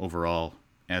overall,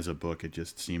 as a book, it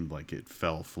just seemed like it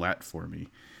fell flat for me.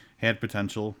 Had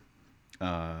potential.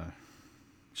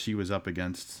 She was up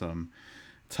against some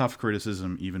tough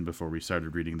criticism even before we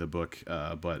started reading the book,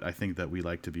 but I think that we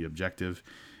like to be objective,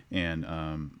 and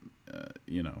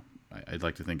I'd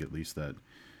like to think at least that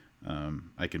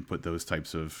I can put those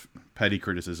types of petty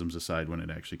criticisms aside when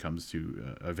it actually comes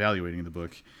to evaluating the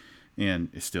book, and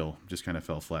it still just kind of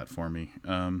fell flat for me.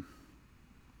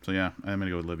 So yeah, I'm going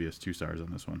to go with Livius, 2 stars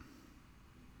on this one.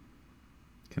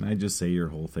 Can I just say your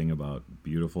whole thing about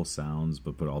beautiful sounds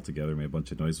but put all together made a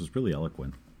bunch of noise was really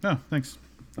eloquent. Oh, thanks.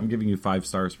 I'm giving you 5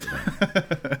 stars for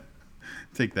that.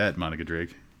 Take that, Monica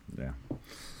Drake. Yeah.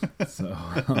 So,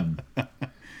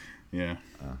 yeah.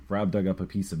 Rob dug up a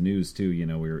piece of news too. I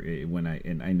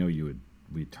know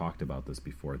we talked about this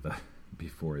before the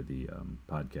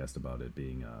podcast about it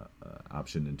being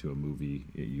optioned into a movie.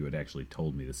 You had actually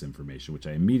told me this information, which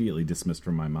I immediately dismissed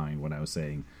from my mind when I was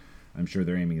saying, I'm sure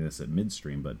they're aiming this at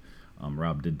midstream, but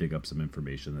Rob did dig up some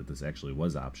information that this actually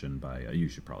was optioned by. You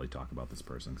should probably talk about this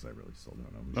person because I really still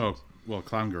don't know who she is. Well,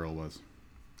 Clown Girl was.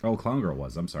 Oh, Clown Girl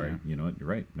was. I'm sorry. Yeah. You know what? You're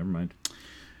right. Never mind.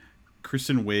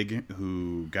 Kristen Wiig,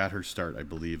 who got her start, I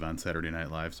believe, on Saturday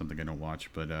Night Live, something I don't watch,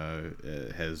 but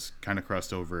has kind of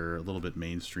crossed over a little bit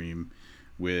mainstream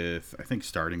with, I think,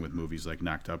 starting with movies like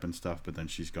Knocked Up and stuff, but then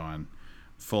she's gone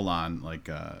full on like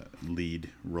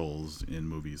lead roles in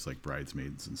movies like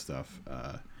Bridesmaids and stuff.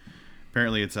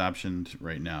 Apparently it's optioned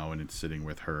right now and it's sitting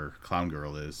with her. Clown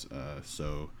Girl is.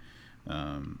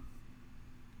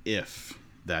 If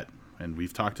that, and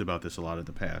we've talked about this a lot in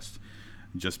the past,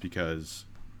 just because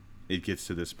it gets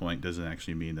to this point doesn't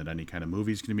actually mean that any kind of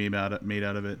movie's going to be made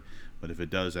out of it. But if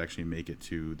it does actually make it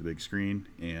to the big screen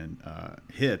and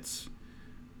hits,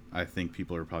 I think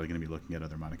people are probably going to be looking at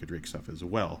other Monica Drake stuff as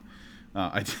well.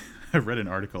 I read an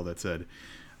article that said,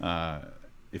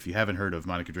 if you haven't heard of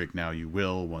Monica Drake now, you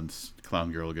will once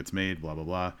Clown Girl gets made, blah, blah,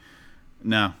 blah.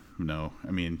 No.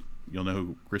 I mean, you'll know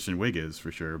who Kristen Wiig is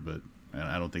for sure, but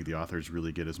I don't think the authors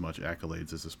really get as much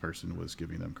accolades as this person was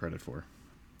giving them credit for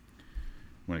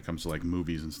when it comes to like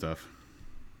movies and stuff.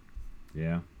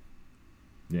 Yeah.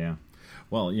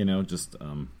 Well, just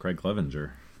Craig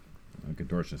Clevenger.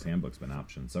 Contortionist Handbook's been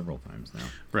optioned several times now.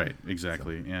 Right,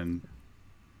 exactly. So. And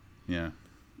yeah.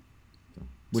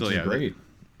 Which is great.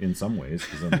 in some ways,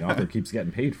 because then the author keeps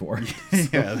getting paid for it.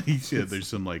 Yeah, at least there's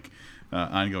some like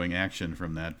ongoing action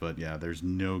from that. But yeah, there's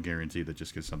no guarantee that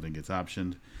just because something gets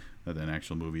optioned, that an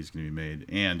actual movie is going to be made,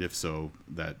 and if so,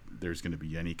 that there's going to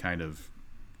be any kind of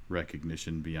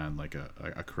recognition beyond like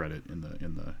a credit in the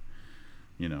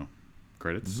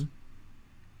credits.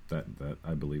 That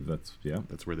I believe that's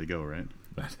where they go, right?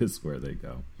 That is where they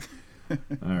go.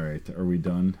 All right, are we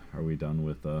done? Are we done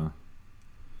with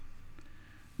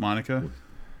Monica?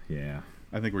 Yeah,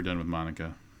 I think we're done with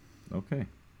Monica. Okay,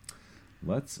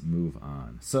 let's move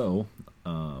on. So,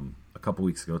 a couple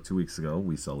weeks ago, 2 weeks ago,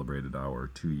 we celebrated our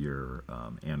 2-year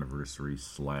anniversary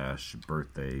 /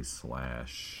 birthday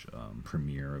 /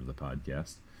 premiere of the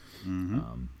podcast.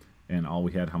 And all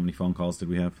we had, how many phone calls did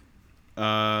we have?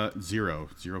 Zero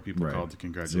people called to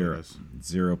congratulate us.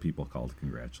 Zero people called to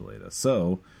congratulate us.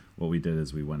 So what we did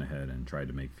is we went ahead and tried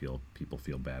to make people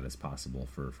feel bad as possible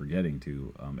for forgetting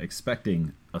to,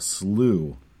 expecting a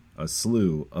slew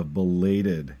of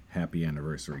belated happy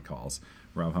anniversary calls.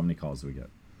 Rob, how many calls did we get?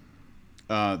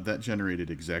 That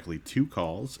generated exactly 2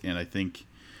 calls, and I think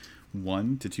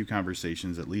 1 to 2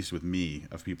 conversations, at least with me,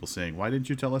 of people saying, "Why didn't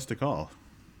you tell us to call?"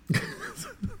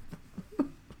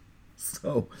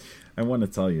 So I want to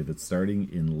tell you that starting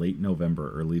in late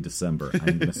November, early December,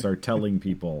 I'm going to start telling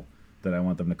people that I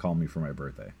want them to call me for my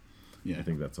birthday. Yeah. I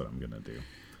think that's what I'm going to do.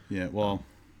 Yeah, well,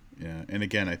 yeah. And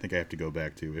again, I think I have to go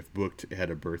back to, if Booked had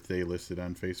a birthday listed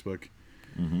on Facebook,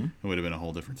 it would have been a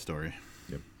whole different story.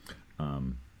 Yep.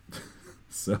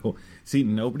 So, see,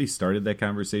 nobody started that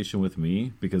conversation with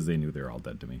me because they knew they were all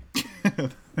dead to me.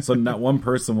 So not one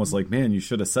person was like, "Man, you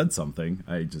should have said something."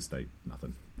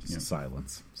 Nothing. Just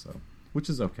silence. So, which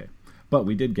is okay. But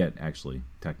we did get,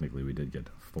 technically, we did get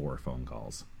 4 phone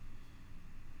calls.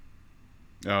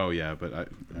 Oh, yeah, but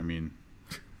I mean,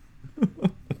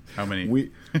 how many?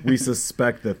 We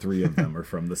suspect that 3 of them are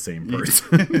from the same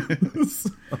person.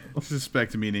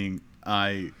 Suspect meaning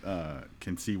I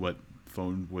can see what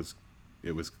phone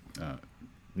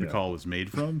the call was made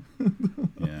from.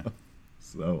 Yeah.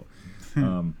 So,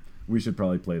 we should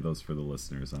probably play those for the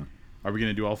listeners, huh? Are we going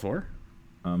to do all 4?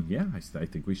 Yeah, I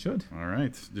think we should. All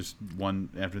right. Just one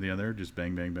after the other. Just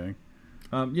bang, bang, bang.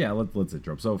 Yeah, let's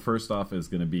intro. So first off is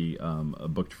going to be a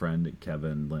booked friend,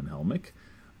 Kevin Lynn Helmick,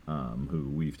 who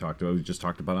we just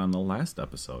talked about on the last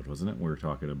episode, wasn't it? We were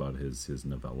talking about his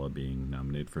novella being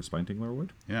nominated for Spine Tingler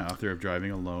Award. Yeah, author of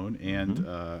Driving Alone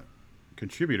and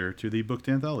contributor to the Booked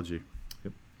Anthology.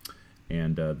 Yep.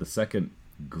 And the second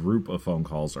group of phone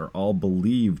calls are all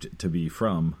believed to be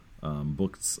from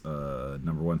Booked's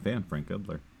 #1 fan, Frank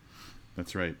Edler.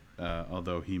 That's right.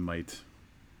 Although he might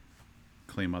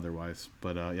claim otherwise.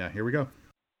 But yeah, here we go.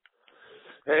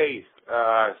 Hey,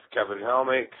 it's Kevin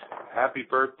Helmick. Happy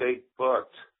birthday,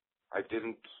 Booked. I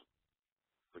didn't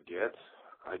forget.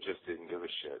 I just didn't give a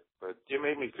shit. But you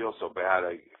made me feel so bad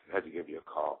I had to give you a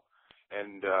call.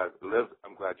 And Liv,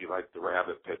 I'm glad you liked the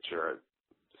rabbit picture. It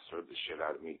disturbed the shit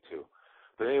out of me, too.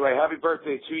 But anyway, happy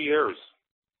birthday, 2 years.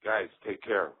 Guys, take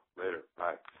care. Later.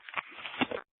 Bye.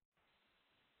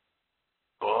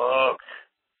 Booked.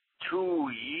 2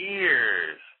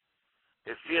 years.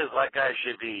 It feels like I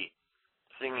should be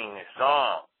singing a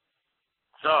song.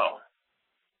 So,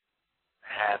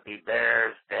 happy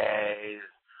birthdays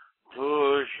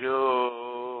to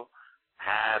you.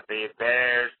 Happy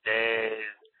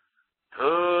birthdays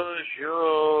to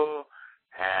you.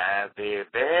 Happy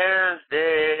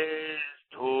birthdays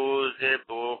to the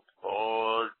Book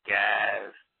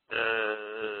Podcast.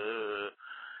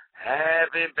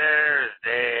 Happy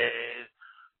birthdays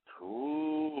to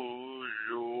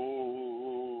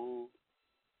you.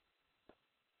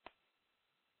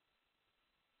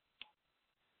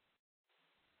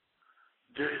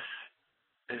 This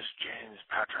is James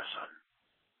Patterson.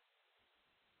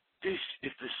 This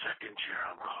is the second year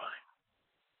I'm calling.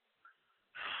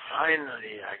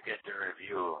 Finally, I get the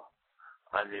review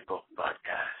on the Book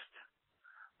Podcast.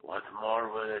 What more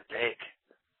will it take?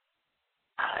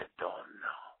 I don't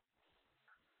know.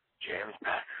 James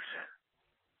Patterson,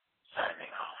 signing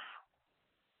off.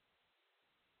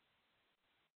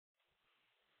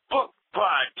 Book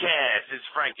Podcast. It's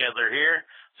Frank Edler here.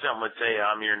 Some would say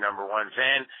I'm your #1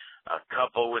 fan. A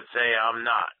couple would say I'm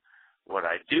not. What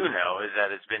I do know is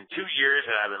that it's been 2 years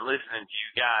that I've been listening to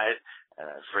you guys, and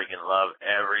I freaking love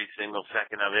every single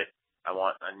second of it. I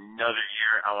want another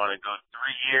year. I want to go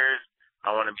 3 years.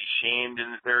 I want to be shamed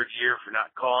in the 3rd year for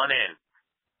not calling in.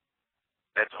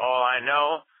 That's all I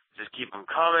know. Just keep them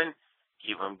coming.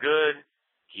 Keep them good.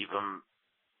 Keep them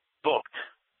booked.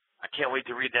 I can't wait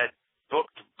to read that book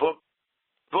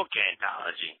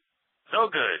anthology. So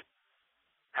good.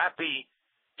 Happy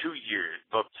 2 years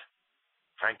booked.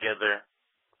 Frank Edler,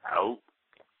 out.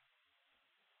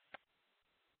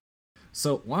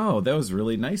 So, wow, that was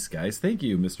really nice, guys. Thank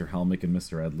you, Mr. Helmick and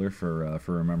Mr. Edler, for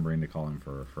remembering to call him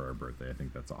for our birthday. I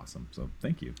think that's awesome. So,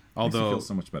 thank you. Makes me feel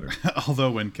so much better.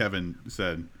 Although when Kevin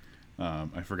said,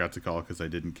 I forgot to call because I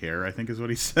didn't care, I think is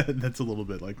what he said. That's a little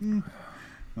bit like, I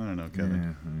don't know, Kevin.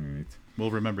 Yeah, all right.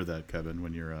 We'll remember that, Kevin,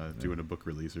 when you're doing a book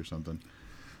release or something.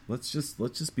 Let's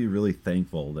just be really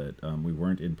thankful that we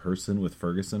weren't in person with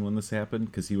Ferguson when this happened,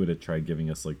 because he would have tried giving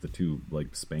us like the two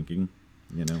like spanking,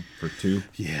 for two.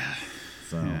 Yeah.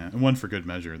 So yeah. And one for good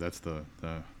measure. That's the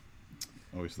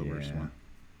always the worst one.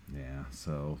 Yeah.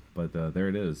 So, but there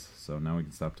it is. So now we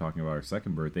can stop talking about our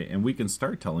second birthday, and we can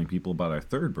start telling people about our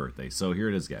third birthday. So here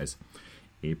it is, guys.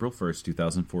 April 1st,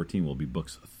 2014 will be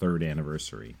Book's third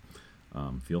anniversary.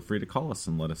 Feel free to call us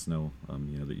and let us know,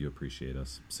 that you appreciate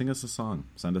us. Sing us a song.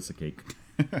 Send us a cake.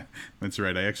 That's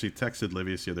right. I actually texted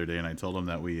Livius the other day, and I told him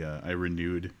that I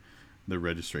renewed the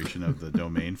registration of the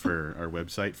domain for our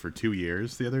website for 2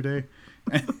 years the other day.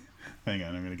 Hang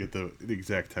on, I'm going to get the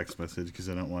exact text message because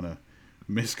I don't want to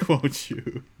misquote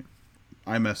you.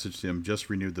 I messaged him, just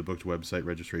renewed the booked website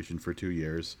registration for 2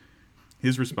 years.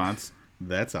 His response,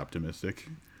 that's optimistic.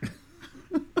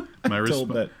 My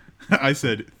response, I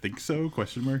said, think so?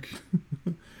 Question mark.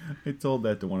 I told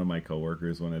that to one of my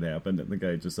coworkers when it happened, and the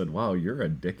guy just said, "Wow, you're a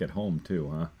dick at home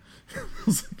too, huh?" I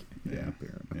was like, "Yeah,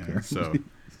 apparently." So,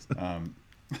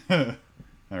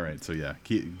 all right. So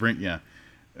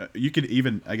you could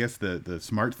even, I guess the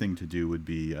smart thing to do would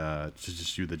be to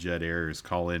just do the Jet Airs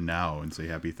call in now and say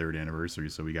happy third anniversary,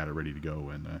 so we got it ready to go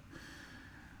when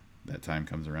that time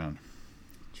comes around.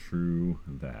 True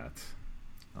that.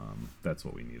 That's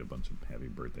what we need, a bunch of happy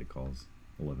birthday calls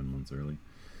 11 months early.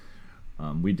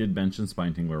 We did mention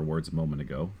Spine Tingler Awards a moment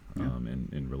ago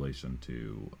in relation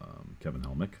to Kevin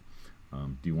Helmick.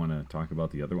 Do you want to talk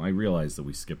about the other one? I realized that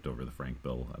we skipped over the Frank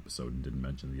Bill episode and didn't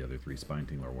mention the other 3 Spine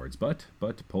Tingler Awards, but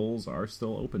polls are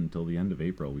still open until the end of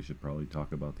April. We should probably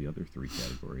talk about the other 3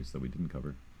 categories that we didn't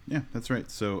cover. Yeah, that's right.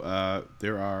 So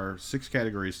there are 6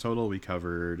 categories total. We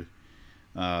covered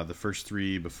the first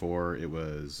 3 before. It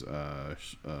was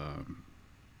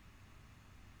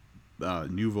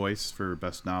new voice for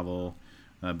best novel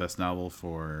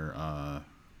for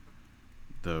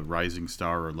the Rising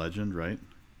Star or Legend, right?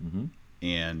 Mm-hmm.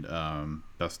 And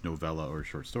best novella or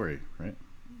short story, right?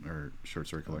 Or short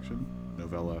story collection,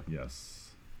 novella.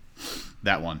 Yes,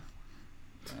 that one,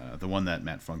 the one that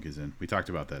Matt Funk is in. We talked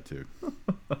about that too.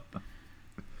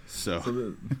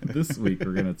 So this week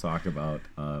we're going to talk about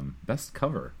best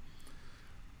cover.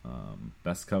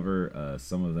 Best cover.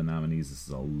 Some of the nominees, this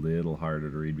is a little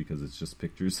harder to read because it's just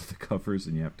pictures of the covers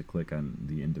and you have to click on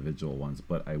the individual ones.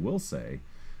 But I will say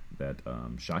that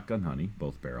Shotgun Honey,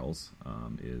 Both Barrels,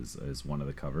 is one of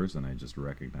the covers, and I just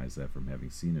recognize that from having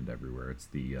seen it everywhere. It's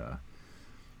the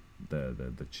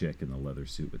chick in the leather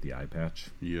suit with the eye patch.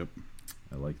 Yep,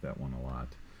 I like that one a lot.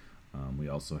 We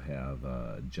also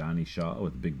have Johnny Shaw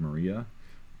with Big Maria,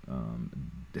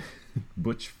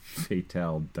 Butch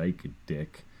Fatal Dyke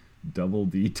Dick, Double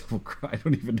D Double Cry. I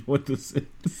don't even know what this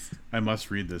is. I must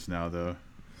read this now, though.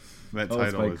 That title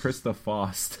it's by is Krista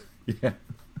Faust. Yeah.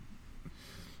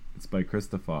 It's by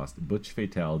Krista Faust. Butch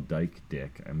Fatal Dyke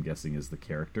Dick, I'm guessing, is the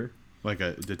character. Like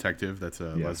a detective that's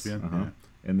a lesbian? Uh-huh. Yeah.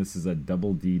 And this is a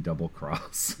Double D Double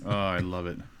Cross. Oh, I love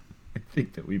it. I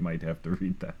think that we might have to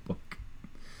read that book.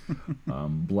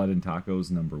 Blood and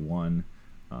Tacos, number 1,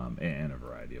 and a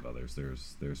variety of others.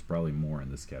 There's probably more in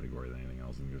this category than anything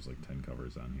else. I think there's like 10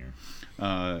 covers on here.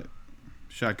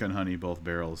 Shotgun Honey, Both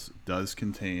Barrels does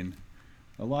contain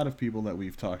a lot of people that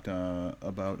we've talked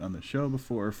about on the show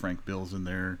before. Frank Bill's in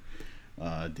there,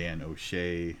 Dan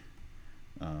O'Shea,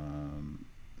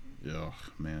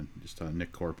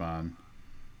 Nick Corpon,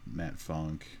 Matt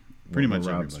Funk. Pretty much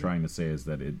what Rob's everybody. Trying to say is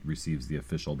that it receives the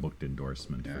official booked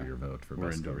endorsement for your vote for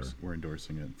best cover. We're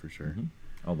endorsing it for sure. Mm-hmm.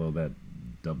 Although that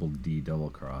Double D Double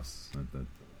Cross,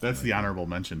 that's the honorable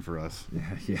mention for us.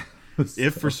 Yeah.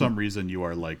 If for some reason you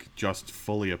are like just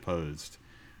fully opposed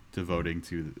to voting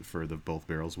for the Both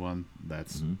Barrels one,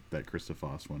 that's that Krista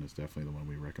Faust one is definitely the one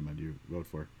we recommend you vote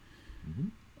for.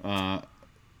 Mm-hmm.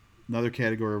 Another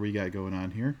category we got going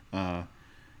on here.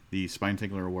 The Spine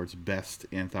Tingler Awards Best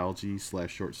Anthology /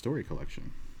 Short Story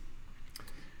Collection.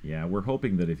 Yeah, we're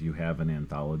hoping that if you have an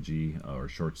anthology or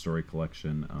short story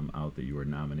collection out that you are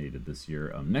nominated this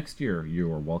year, next year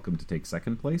you are welcome to take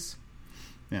second place.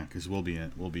 Yeah, because we'll be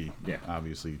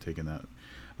obviously taking that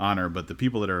honor. But the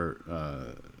people that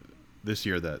are this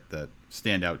year that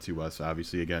stand out to us,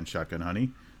 obviously, again, Shotgun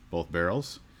Honey, Both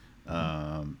Barrels,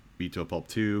 Beat to a Pulp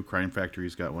 2, Crime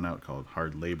Factory's got one out called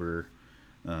Hard Labor.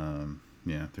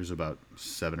 Yeah, there's about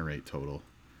 7 or 8 total.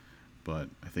 But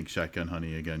I think Shotgun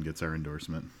Honey, again, gets our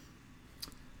endorsement.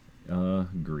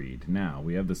 Agreed. Now,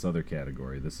 we have this other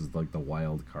category. This is like the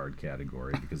wild card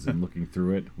category, because in looking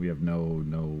through it, we have no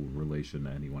relation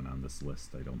to anyone on this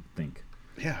list, I don't think.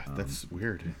 Yeah, that's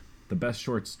weird. The best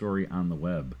short story on the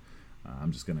web.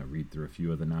 I'm just going to read through a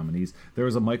few of the nominees. There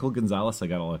was a Michael Gonzalez. I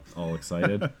got all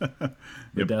excited.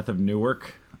 The Death of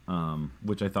Newark,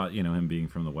 which I thought, him being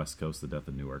from the West Coast, The Death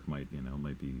of Newark might be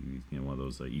one of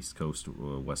those East Coast,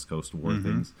 West Coast war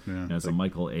things. Yeah, and it's a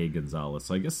Michael A. Gonzalez.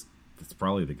 So I guess that's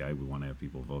probably the guy we want to have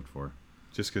people vote for.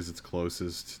 Just because it's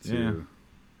closest to...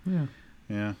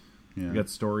 Yeah. We got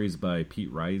stories by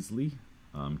Pete Risley,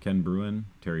 Ken Bruin,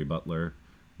 Terry Butler,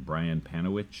 Brian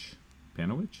Panowich?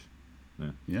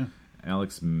 Yeah.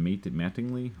 Alex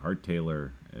Mattingly, Art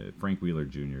Taylor, Frank Wheeler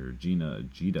Jr.,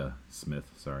 Jita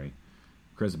Smith,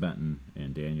 Chris Benton,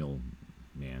 and Daniel.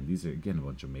 Man, these are again a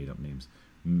bunch of made up names.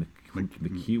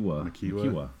 Makiwa.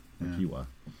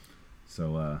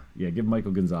 So give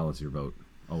Michael Gonzalez your vote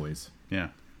always. Yeah,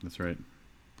 that's right.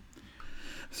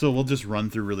 So we'll just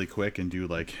run through really quick and do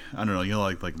like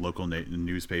local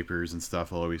newspapers and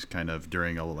stuff. Will always kind of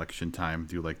during election time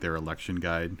do like their election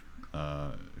guide,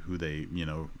 who they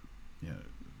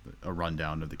a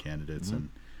rundown of the candidates, and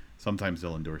sometimes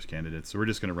they'll endorse candidates. So we're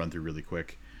just going to run through really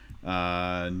quick.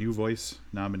 New Voice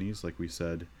nominees, like we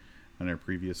said on our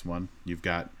previous one. You've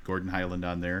got Gordon Highland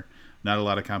on there. Not a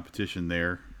lot of competition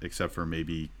there, except for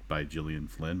maybe by Gillian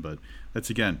Flynn, but that's,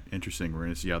 again, interesting. We're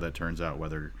going to see how that turns out,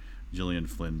 whether Gillian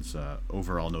Flynn's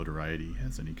overall notoriety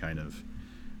has any kind of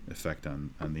effect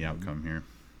on the outcome here.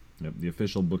 Yep, the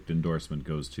official booked endorsement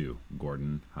goes to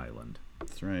Gordon Highland.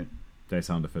 That's right. Did I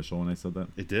sound official when I said that?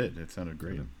 It did. It sounded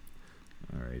great.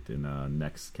 All right. In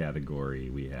next category,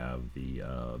 we have the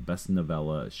Best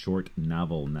Novella Short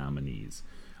Novel nominees.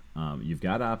 You've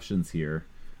got options here,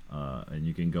 and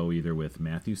you can go either with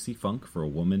Matthew C. Funk for A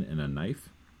Woman and a Knife,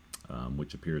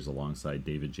 which appears alongside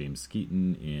David James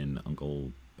Keaton in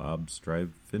Uncle Bob's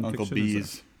Drive-In Uncle Fiction.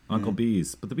 Bees. Uncle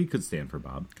Bees. But the B could stand for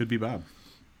Bob. Could be Bob.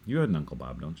 You had an Uncle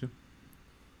Bob, don't you?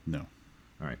 No.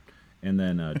 All right. And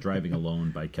then Driving Alone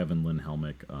by Kevin Lynn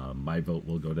Helmick. My vote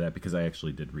will go to that because I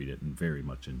actually did read it and very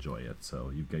much enjoy it.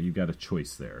 So you've got a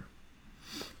choice there.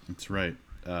 That's right.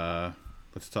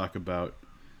 Let's talk about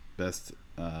best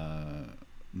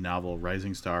novel,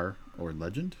 Rising Star or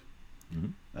Legend.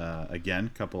 Again,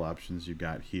 couple options you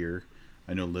got here.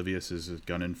 I know Livius is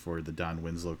gunning for the Don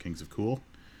Winslow Kings of Cool.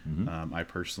 I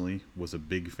personally was a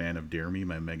big fan of Dare Me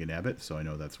by Megan Abbott, so I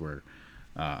know that's where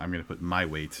I'm going to put my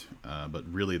weight. But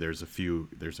really, there's a few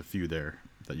there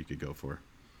that you could go for.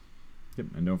 Yep,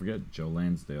 and don't forget Joe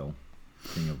Lansdale,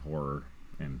 King of Horror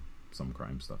and some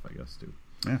crime stuff, I guess, too.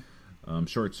 Yeah.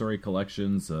 Short story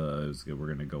collections. We're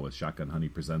going to go with Shotgun Honey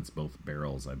Presents Both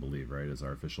Barrels, I believe, right, as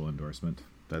our official endorsement.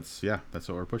 That's what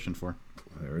we're pushing for.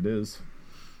 There it is.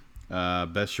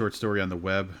 Best short story on the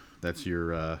web. That's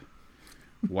your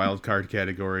wild card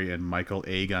category, and Michael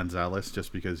A. Gonzalez,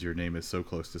 just because your name is so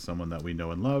close to someone that we know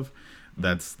and love.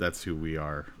 That's who we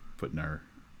are putting our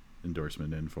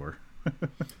endorsement in for.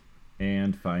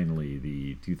 And finally,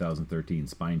 the 2013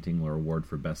 Spine Tingler Award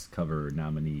for Best Cover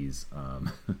nominees.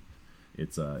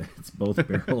 It's Both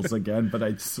Barrels again, but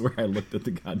I swear I looked at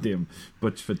the goddamn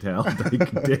Butch Fatal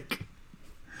Dyke Dick.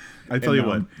 I tell you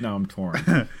what. Now I'm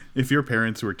torn. If your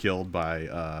parents were killed by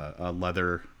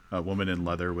a woman in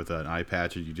leather with an eye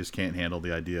patch, and you just can't handle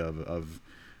the idea of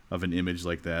an image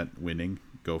like that winning,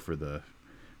 go for the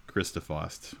Krista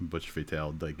Faust Butch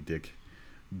Fatal Dyke Dick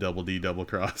double D double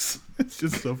cross. It's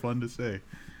just so fun to say.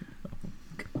 Oh,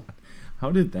 God.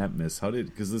 How did that miss?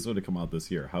 Because this would have come out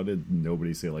this year. How did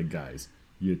nobody say, like, guys,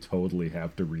 you totally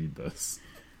have to read this?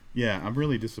 Yeah, I'm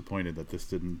really disappointed that this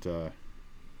didn't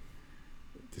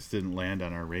land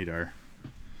on our radar.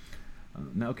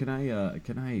 Now, can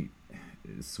I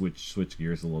switch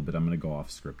gears a little bit? I'm going to go off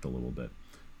script a little bit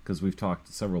because we've talked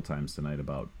several times tonight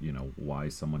about why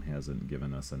someone hasn't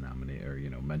given us a nominee or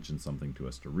mentioned something to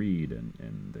us to read,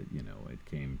 and that it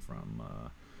came from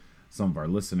some of our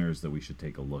listeners that we should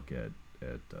take a look at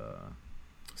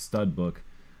Stud Book.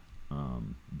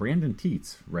 Brandon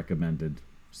Teets recommended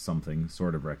something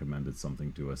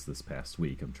to us this past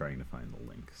week. I'm trying to find the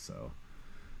link, so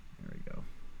there we go.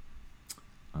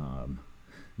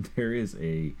 There is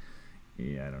a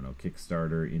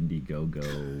Kickstarter,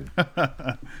 Indiegogo.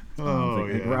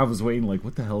 I was waiting, like,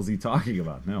 what the hell is he talking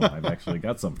about? No, I've actually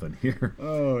got something here.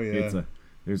 Oh yeah.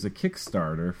 There's a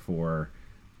Kickstarter for.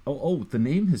 Oh, the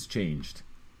name has changed.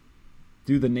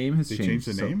 Dude, the name has changed. They changed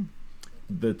the name?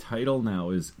 The title now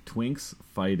is Twinks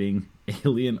Fighting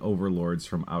Alien Overlords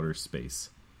from Outer Space.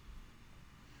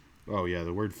 Oh yeah,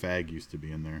 the word fag used to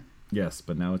be in there. Yes,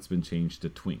 but now it's been changed to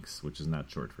Twinks, which is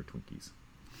not short for Twinkies.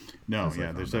 No,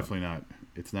 yeah, there's definitely not.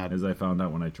 It's not As I found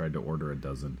out when I tried to order a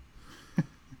dozen.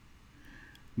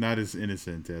 not as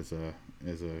innocent as a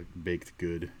baked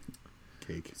good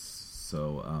cake.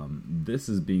 So this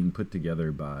is being put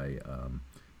together by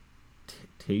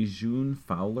Tejun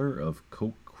Fowler of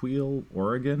Coquille,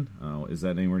 Oregon. Oh, is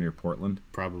that anywhere near Portland?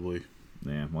 Probably.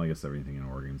 Yeah, well, I guess everything in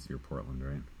Oregon's near Portland,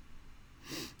 right?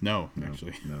 No,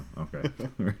 actually. No, okay.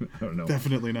 I don't know.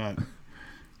 Definitely not.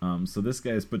 So this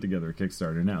guy has put together a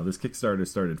Kickstarter. Now, this Kickstarter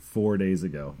started 4 days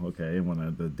ago, okay? And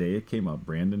when the day it came up,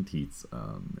 Brandon Teets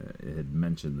had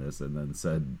mentioned this and then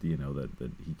said,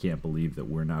 that he can't believe that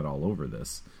we're not all over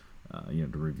this, to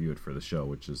review it for the show,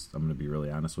 which is, I'm going to be really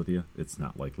honest with you, it's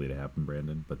not likely to happen,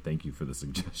 Brandon, but thank you for the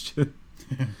suggestion.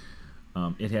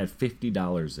 It had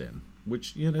 $50 in,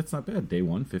 which, that's not bad. Day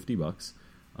one, $50.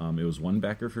 It was one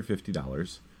backer for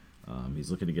 $50.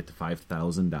 He's looking to get to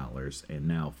 $5,000, and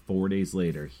now 4 days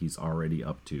later, he's already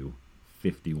up to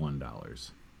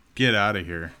 $51. Get out of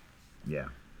here. Yeah,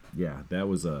 that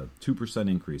was a 2%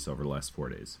 increase over the last 4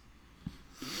 days.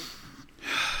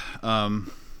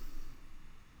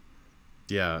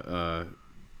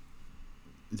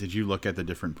 Did you look at the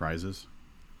different prizes?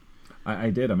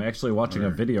 I did. I'm actually watching a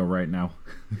video right now.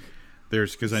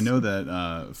 Because I know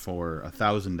that for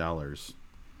 $1,000,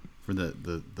 for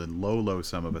the low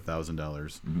sum of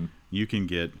 $1,000, you can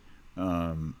get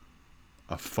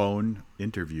a phone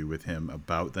interview with him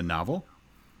about the novel.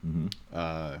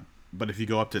 But if you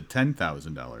go up to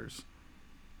 $10,000,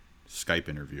 Skype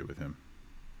interview with him.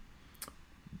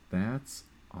 That's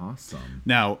awesome.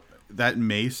 Now, that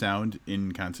may sound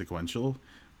inconsequential,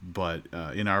 but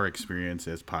in our experience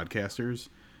as podcasters,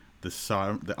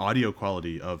 the audio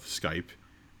quality of Skype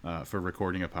for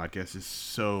recording a podcast is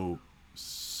so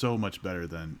much better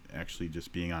than actually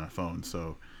just being on a phone.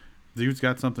 So, dude's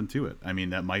got something to it. I mean,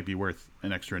 that might be worth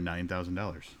an extra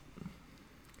 $9,000.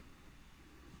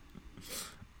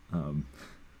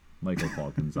 Michael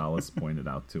Paul Gonzalez pointed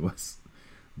out to us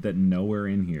that nowhere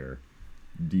in here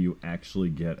do you actually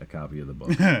get a copy of the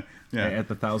book. Yeah. At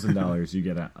the $1,000, you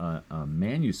get a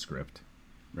manuscript,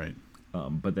 right?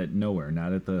 But that nowhere,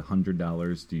 not at the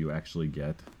 $100, do you actually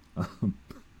get a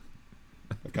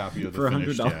copy of the for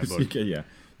finished $100. book.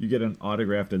 You get an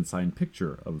autographed and signed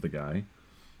picture of the guy.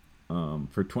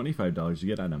 For $25, you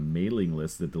get on a mailing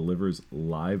list that delivers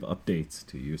live updates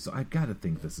to you. So I gotta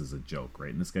think this is a joke,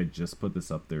 right? And this guy just put this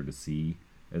up there to see,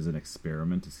 as an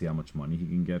experiment, to see how much money he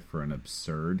can get for an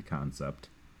absurd concept,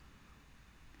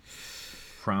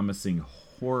 promising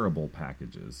horrible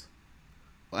packages.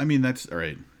 I mean, that's all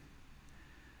right.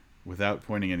 Without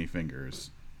pointing any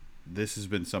fingers, this has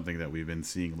been something that we've been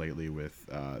seeing lately with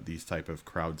these type of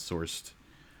crowdsourced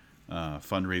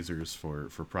fundraisers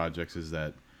for projects. Is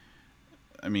that,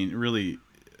 I mean, really,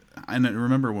 I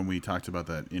remember when we talked about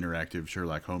that interactive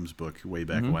Sherlock Holmes book way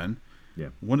back when. Yeah.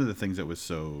 One of the things that was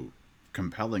so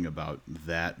compelling about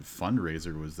that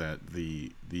fundraiser was that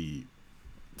the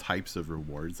types of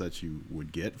rewards that you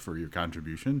would get for your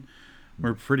contribution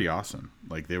were pretty awesome.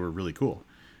 Like, they were really cool.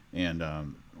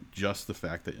 And just the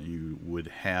fact that you would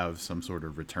have some sort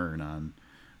of return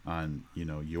on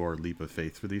your leap of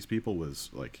faith for these people was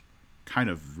like kind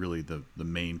of really the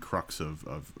main crux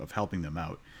of helping them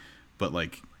out. But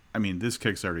like, I mean, this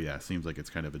Kickstarter, seems like it's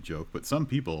kind of a joke, but some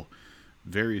people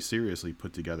very seriously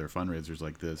put together fundraisers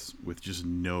like this with just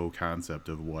no concept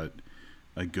of what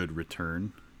a good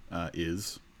return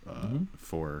is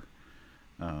for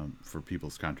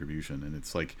people's contribution. And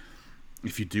it's like,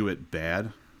 if you do it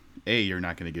bad, A, you're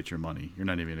not going to get your money. You're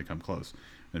not even going to come close.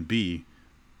 And B,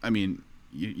 I mean,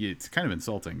 it's kind of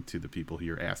insulting to the people who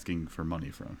you're asking for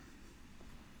money from.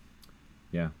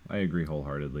 Yeah, I agree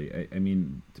wholeheartedly. I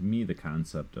mean, to me, the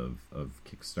concept of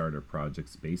Kickstarter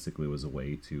projects basically was a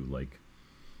way to, like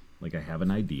I have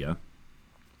an idea,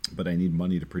 but I need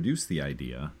money to produce the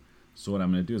idea. So what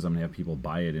I'm going to do is I'm going to have people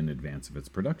buy it in advance of its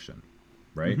production,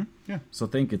 right? Yeah. So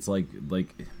think it's like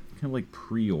kind of like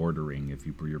pre-ordering. If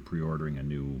you're pre-ordering a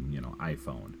new,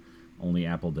 iPhone, only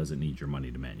Apple doesn't need your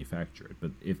money to manufacture it.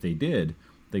 But if they did,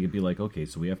 they could be like, okay,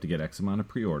 so we have to get X amount of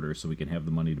pre-orders so we can have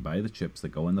the money to buy the chips that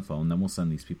go in the phone. Then we'll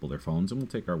send these people their phones and we'll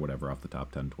take our whatever off the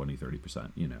top 10, 20,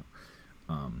 30%,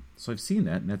 So I've seen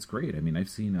that, and that's great. I mean, I've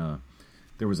seen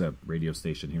there was a radio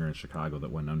station here in Chicago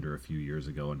that went under a few years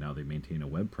ago, and now they maintain a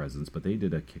web presence, but they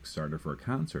did a Kickstarter for a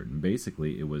concert, and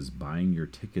basically it was buying your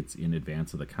tickets in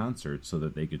advance of the concert so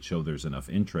that they could show there's enough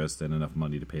interest and enough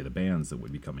money to pay the bands that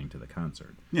would be coming to the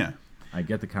concert. Yeah. I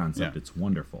get the concept. Yeah. It's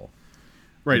wonderful.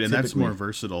 Right, and that's typically- more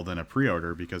versatile than a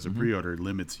pre-order because a pre-order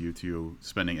limits you to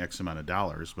spending X amount of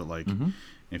dollars. But like,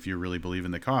 if you really believe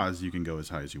in the cause, you can go as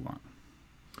high as you want.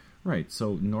 Right.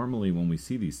 So normally when we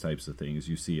see these types of things,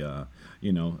 you see, a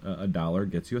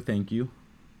 $1 gets you a thank you.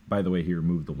 By the way, he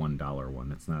removed the $1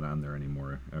 one. It's not on there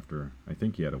anymore. After I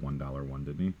think he had a $1 one,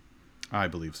 didn't he? I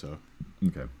believe so.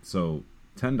 Okay. So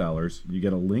 $10, you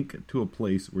get a link to a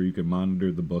place where you can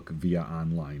monitor the book via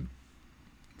online.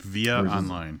 Via Versus-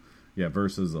 online. Yeah,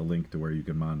 versus a link to where you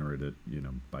can monitor it,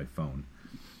 by phone.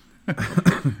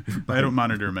 I don't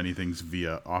monitor many things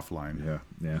via offline.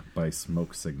 Yeah, by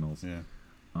smoke signals. Yeah.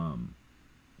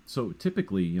 So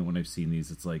typically, when I've seen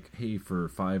these, it's like, hey, for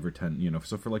 5 or 10,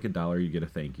 so for like $1, you get a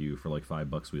thank you. For like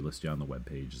 $5, we list you on the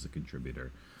webpage as a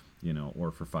contributor,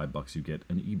 or for $5, you get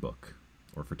an ebook,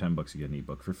 or for $10, you get an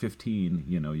ebook. For 15,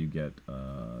 you get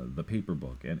the paper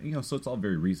book, and so it's all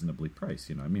very reasonably priced.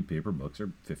 Paper books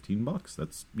are $15.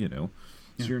 That's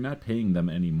so you're not paying them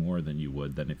any more than you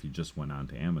would than if you just went on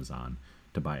to Amazon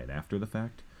to buy it after the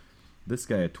fact. This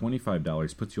guy at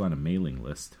 $25 puts you on a mailing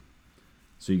list.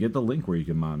 So you get the link where you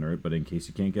can monitor it, but in case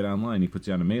you can't get online, he puts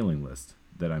you on a mailing list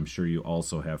that I'm sure you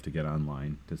also have to get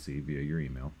online to see via your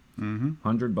email.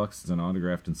 $100 is an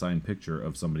autographed and signed picture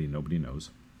of somebody nobody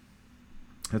knows.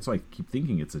 That's why I keep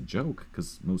thinking it's a joke,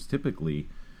 because most typically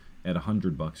at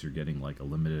 $100 you're getting like a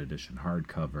limited edition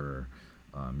hardcover.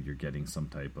 You're getting some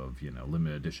type of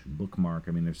limited edition bookmark.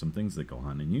 There's some things that go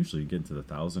on, and usually you get into the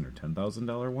 $1,000 or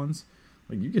 $10,000 ones.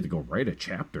 Like you get to go write a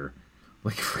chapter.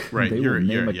 Like Right, they will you're-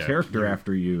 name a yeah, character you're-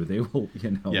 after you. They will,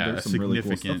 Yeah, there's some really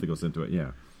cool significant- stuff that goes into it.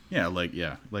 Yeah. Yeah,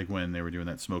 like when they were doing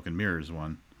that Smoke and Mirrors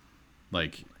one,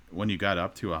 like when you got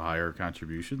up to a higher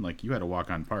contribution, like you had a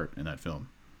walk-on part in that film.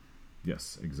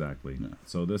 Yes, exactly. Yeah.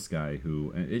 So this guy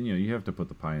who, and you have to put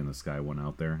the pie in the sky one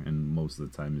out there, and most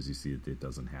of the time, as you see it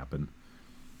doesn't happen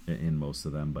in most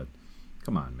of them. But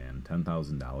come on, man,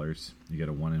 $10,000, you get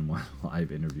a one-on-one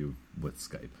live interview with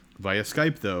Skype. Via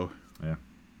Skype, though, Yeah.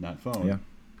 not phone. Yeah.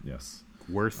 Yes.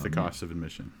 Worth the cost of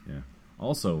admission. Yeah.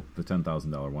 Also, the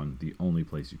 $10,000 one, the only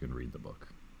place you can read the book.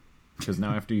 Because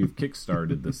now after you've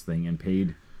kickstarted this thing and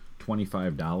paid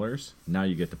 $25, now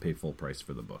you get to pay full price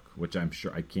for the book, which I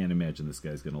can't imagine this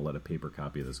guy's going to let a paper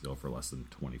copy of this go for less than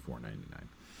 $24.99.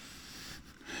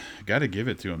 Got to give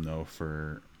it to him though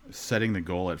for setting the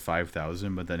goal at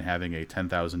 5,000, but then having a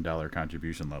 $10,000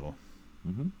 contribution level.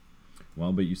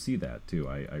 Well, but you see that too.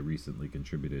 I recently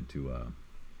contributed to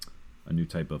a new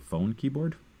type of phone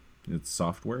keyboard. It's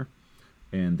software,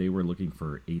 and they were looking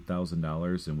for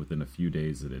 $8,000, and within a few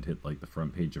days it had hit like the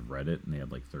front page of Reddit, and they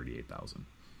had like 38,000.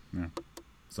 Yeah.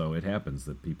 So it happens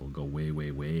that people go way, way,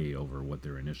 way over what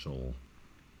their initial,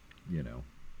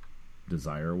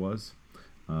 desire was.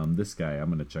 This guy, I'm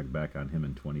going to check back on him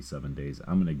in 27 days.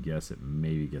 I'm going to guess it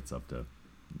maybe gets up to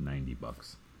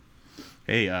 $90.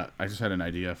 Hey, I just had an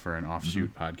idea for an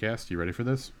offshoot podcast. You ready for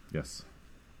this? Yes.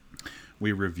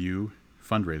 We review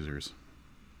fundraisers.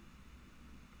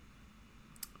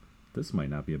 This might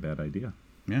not be a bad idea.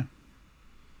 Yeah.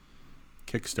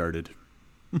 Kickstarted.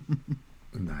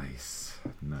 Nice.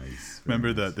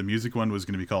 Remember the music one was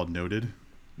going to be called Noted?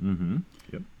 Mm-hmm.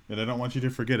 Yep. And I don't want you to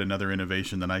forget another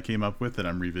innovation that I came up with that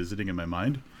I'm revisiting in my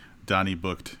mind. Donnie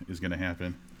Booked is going to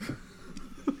happen.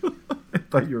 I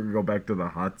thought you were going to go back to the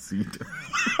hot seat.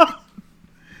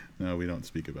 No, we don't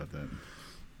speak about that.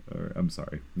 All right, I'm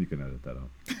sorry. You can edit that out.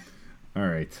 All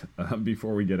right.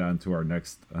 Before we get on to our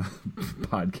next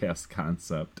podcast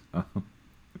concept, I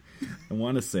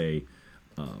want to say,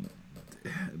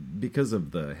 because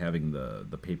of having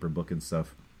the paper book and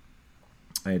stuff,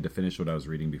 I had to finish what I was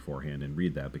reading beforehand and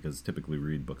read that, because typically we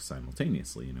read books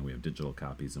simultaneously. We have digital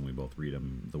copies and we both read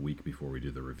them the week before we do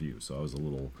the review. So I was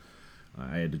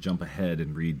I had to jump ahead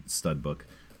and read Stud Book,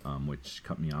 which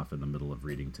cut me off in the middle of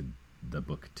reading the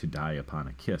book To Die Upon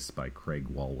a Kiss by Craig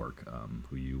Walwork,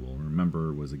 who you will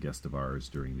remember was a guest of ours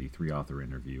during the 3-author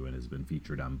interview and has been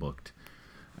featured on Booked,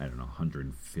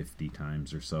 150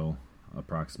 times or so,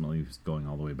 approximately, going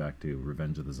all the way back to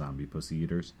Revenge of the Zombie Pussy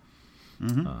Eaters.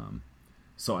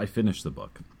 So I finished the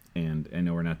book, and I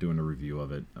know we're not doing a review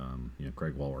of it.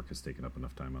 Craig Walwork has taken up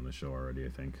enough time on the show already, I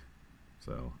think.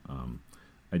 So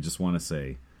I just want to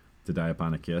say, To Die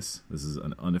Upon a Kiss, this is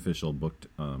an unofficial Booked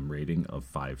rating of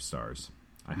 5 stars.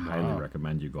 I highly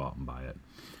recommend you go out and buy it.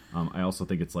 I also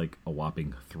think it's like a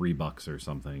whopping $3 or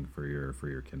something for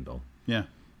your Kindle. Yeah.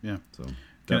 So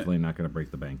definitely not going to break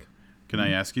the bank. Can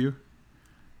I ask you,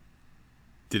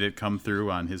 did it come through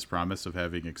on his promise of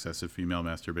having excessive female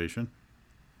masturbation?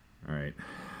 All right.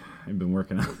 I've been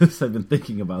working on this. I've been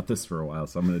thinking about this for a while,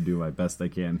 so I'm going to do my best I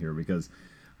can here, because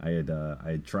I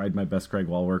had tried my best Craig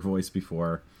Walwork voice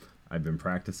before. I've been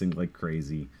practicing like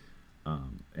crazy.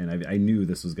 And I knew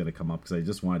this was going to come up because I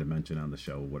just wanted to mention on the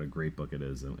show what a great book it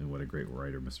is and what a great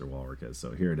writer Mr. Walrick is.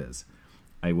 So here it is.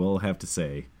 I will have to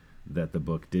say that the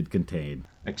book did contain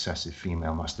excessive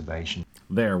female masturbation.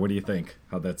 There, what do you think?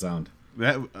 How'd that sound?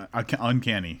 That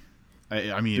uncanny.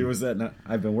 I mean, Dude, was that not?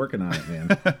 I've been working on it,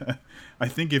 man. I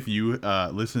think if you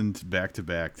listened back to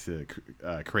back to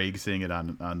Craig saying it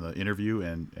on the interview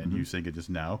and you saying it just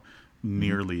now,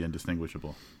 nearly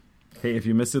indistinguishable. Hey, if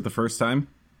you missed it the first time,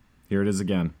 here it is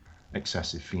again.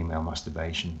 Excessive female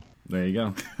masturbation. There you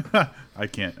go. I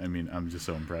can't. I mean, I'm just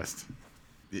so impressed.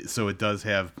 So it does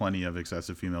have plenty of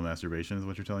excessive female masturbation, is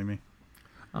what you're telling me?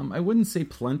 I wouldn't say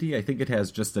plenty. I think it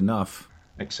has just enough.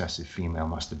 Excessive female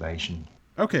masturbation.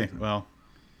 Okay, well,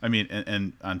 I mean,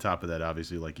 and on top of that,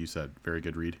 obviously, like you said, very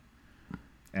good read.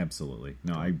 Absolutely.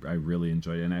 No, I really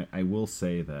enjoyed it. And I will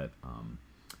say that,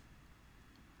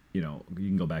 you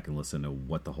can go back and listen to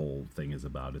what the whole thing is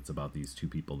about. It's about these two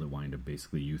people that wind up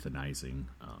basically euthanizing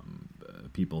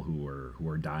people who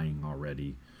are dying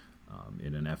already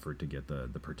in an effort to get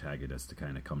the protagonist to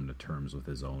kind of come to terms with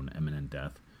his own imminent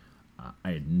death.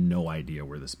 I had no idea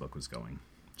where this book was going.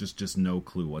 Just no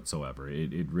clue whatsoever.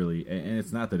 It really, and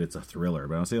it's not that it's a thriller,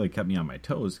 but I'll say like kept me on my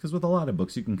toes, because with a lot of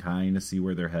books you can kind of see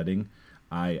where they're heading.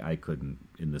 I couldn't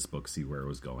in this book see where it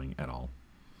was going at all.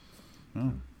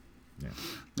 Oh. Yeah.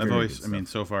 I've always, I mean,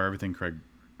 so far everything Craig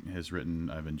has written,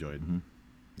 I've enjoyed. Mm-hmm.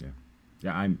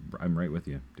 Yeah. I'm right with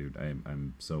you, dude.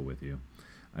 I'm so with you.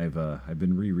 I've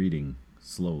been rereading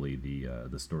slowly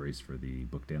the stories for the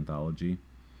booked anthology,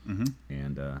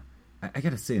 and I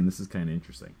gotta say, and this is kind of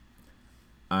interesting.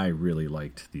 I really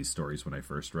liked these stories when I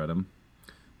first read them.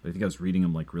 But I think I was reading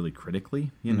them like really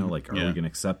critically, like, are we going to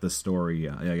accept this story?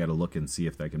 I got to look and see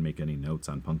if I can make any notes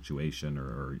on punctuation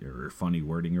or funny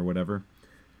wording or whatever.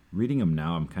 Reading them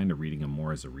now, I'm kind of reading them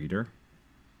more as a reader,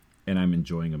 and I'm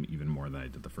enjoying them even more than I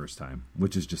did the first time,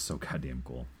 which is just so goddamn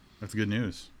cool. That's good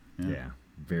news. Yeah.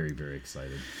 Very, very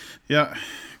excited. Yeah,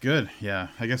 good. Yeah,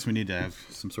 I guess we need to have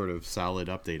some sort of solid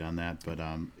update on that, but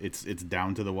it's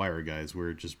down to the wire, guys.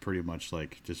 We're just pretty much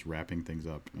like just wrapping things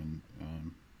up, and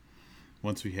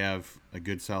once we have a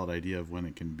good solid idea of when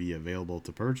it can be available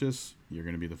to purchase, you're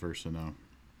going to be the first to know.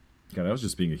 God, I was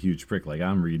just being a huge prick. Like,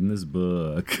 I'm reading this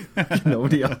book.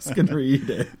 Nobody else can read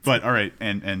it. But all right,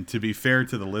 and to be fair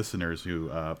to the listeners who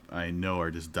I know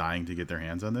are just dying to get their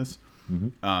hands on this,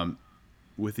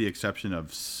 with the exception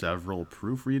of several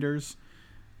proofreaders,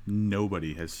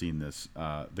 nobody has seen this.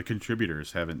 The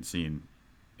contributors haven't seen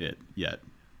it yet.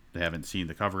 They haven't seen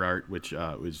the cover art, which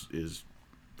is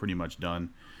pretty much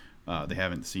done. They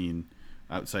haven't seen,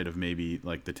 outside of maybe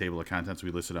like the table of contents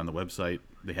we listed on the website,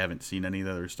 they haven't seen any of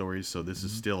the other stories. So this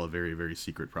is still a very, very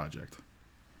secret project.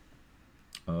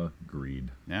 Agreed.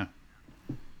 Yeah.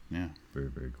 Very,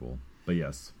 very cool. But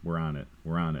yes, we're on it.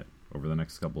 Over the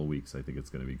next couple of weeks, I think it's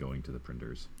going to be going to the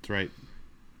printers. That's right.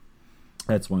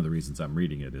 That's one of the reasons I'm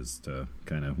reading it, is to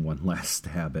kind of one last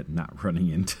stab at not running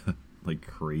into like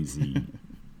crazy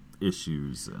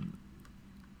issues and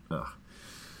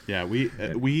Yeah,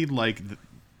 we like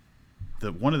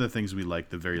the one of the things we like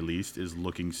the very least is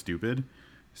looking stupid.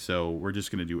 So we're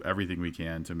just going to do everything we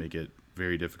can to make it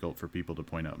very difficult for people to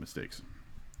point out mistakes.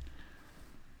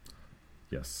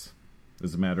 Yes.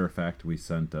 As a matter of fact, we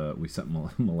sent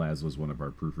Malaz was one of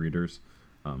our proofreaders,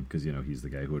 because he's the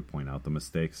guy who would point out the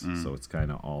mistakes. So it's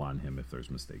kind of all on him if there's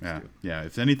mistakes too. Yeah.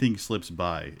 If anything slips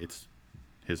by, it's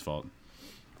his fault.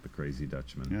 The crazy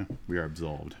Dutchman. Yeah, we are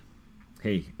absolved.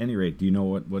 Hey, any rate, do you know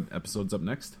what episode's up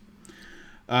next?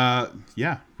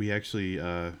 Yeah, we actually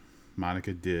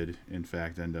Monica did in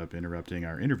fact end up interrupting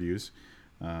our interviews,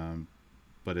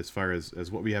 but as far as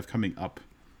what we have coming up.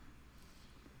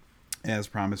 As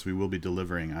promised, we will be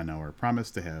delivering on our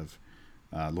promise to have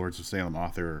Lords of Salem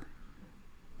author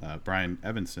Brian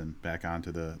Evanson back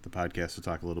onto the podcast to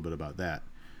talk a little bit about that.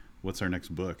 What's our next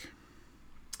book?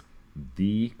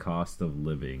 The Cost of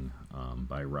Living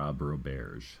by Rob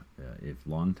Roberge. If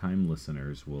longtime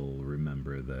listeners will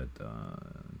remember that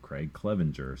Craig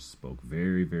Clevenger spoke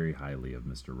very, very highly of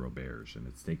Mr. Roberge, and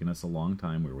it's taken us a long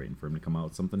time. We're waiting for him to come out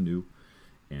with something new.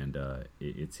 And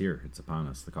it's here. It's upon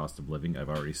us. The Cost of Living. I've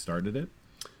already started it.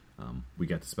 We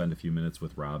got to spend a few minutes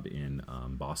with Rob in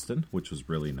Boston, which was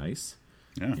really nice.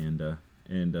 Yeah. And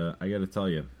I got to tell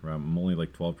you, Rob, I'm only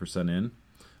like 12% in,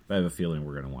 but I have a feeling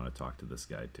we're going to want to talk to this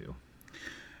guy too.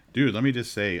 Dude, let me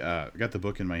just say, I got the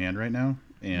book in my hand right now,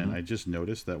 and I just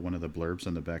noticed that one of the blurbs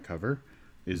on the back cover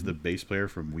is the bass player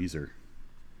from Weezer.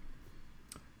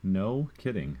 No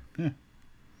kidding. Yeah.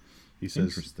 He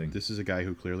says, this is a guy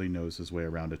who clearly knows his way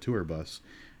around a tour bus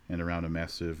and around a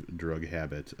massive drug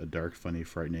habit. A dark, funny,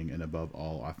 frightening, and above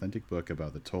all, authentic book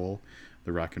about the toll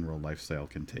the rock and roll lifestyle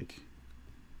can take.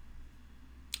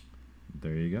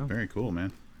 There you go. Very cool,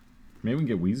 man. Maybe we can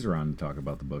get Weezer on to talk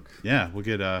about the book. Yeah, we'll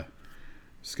get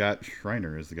Scott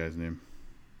Schreiner is the guy's name.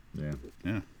 Yeah.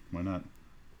 Yeah, why not?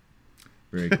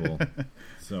 Very cool.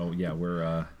 So yeah,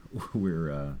 we're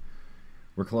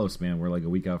close, man. We're like a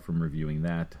week out from reviewing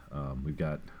that. We've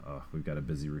got a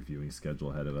busy reviewing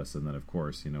schedule ahead of us, and then of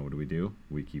course, what do?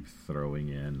 We keep throwing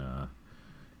in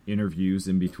interviews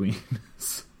in between.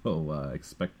 So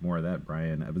expect more of that.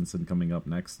 Brian Evanson coming up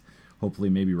next. Hopefully,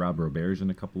 maybe Rob Roberge in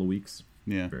a couple of weeks.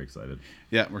 Yeah, very excited.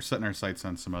 Yeah, we're setting our sights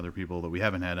on some other people that we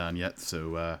haven't had on yet.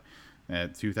 So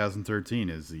 2013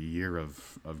 is the year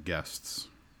of guests.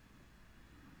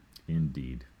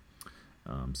 Indeed.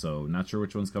 So not sure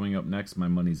which one's coming up next. My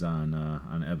money's on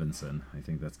Evanson. I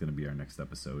think that's going to be our next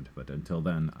episode. But until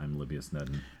then, I'm Livius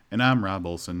Nedden. And I'm Rob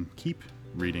Olson. Keep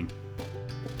reading.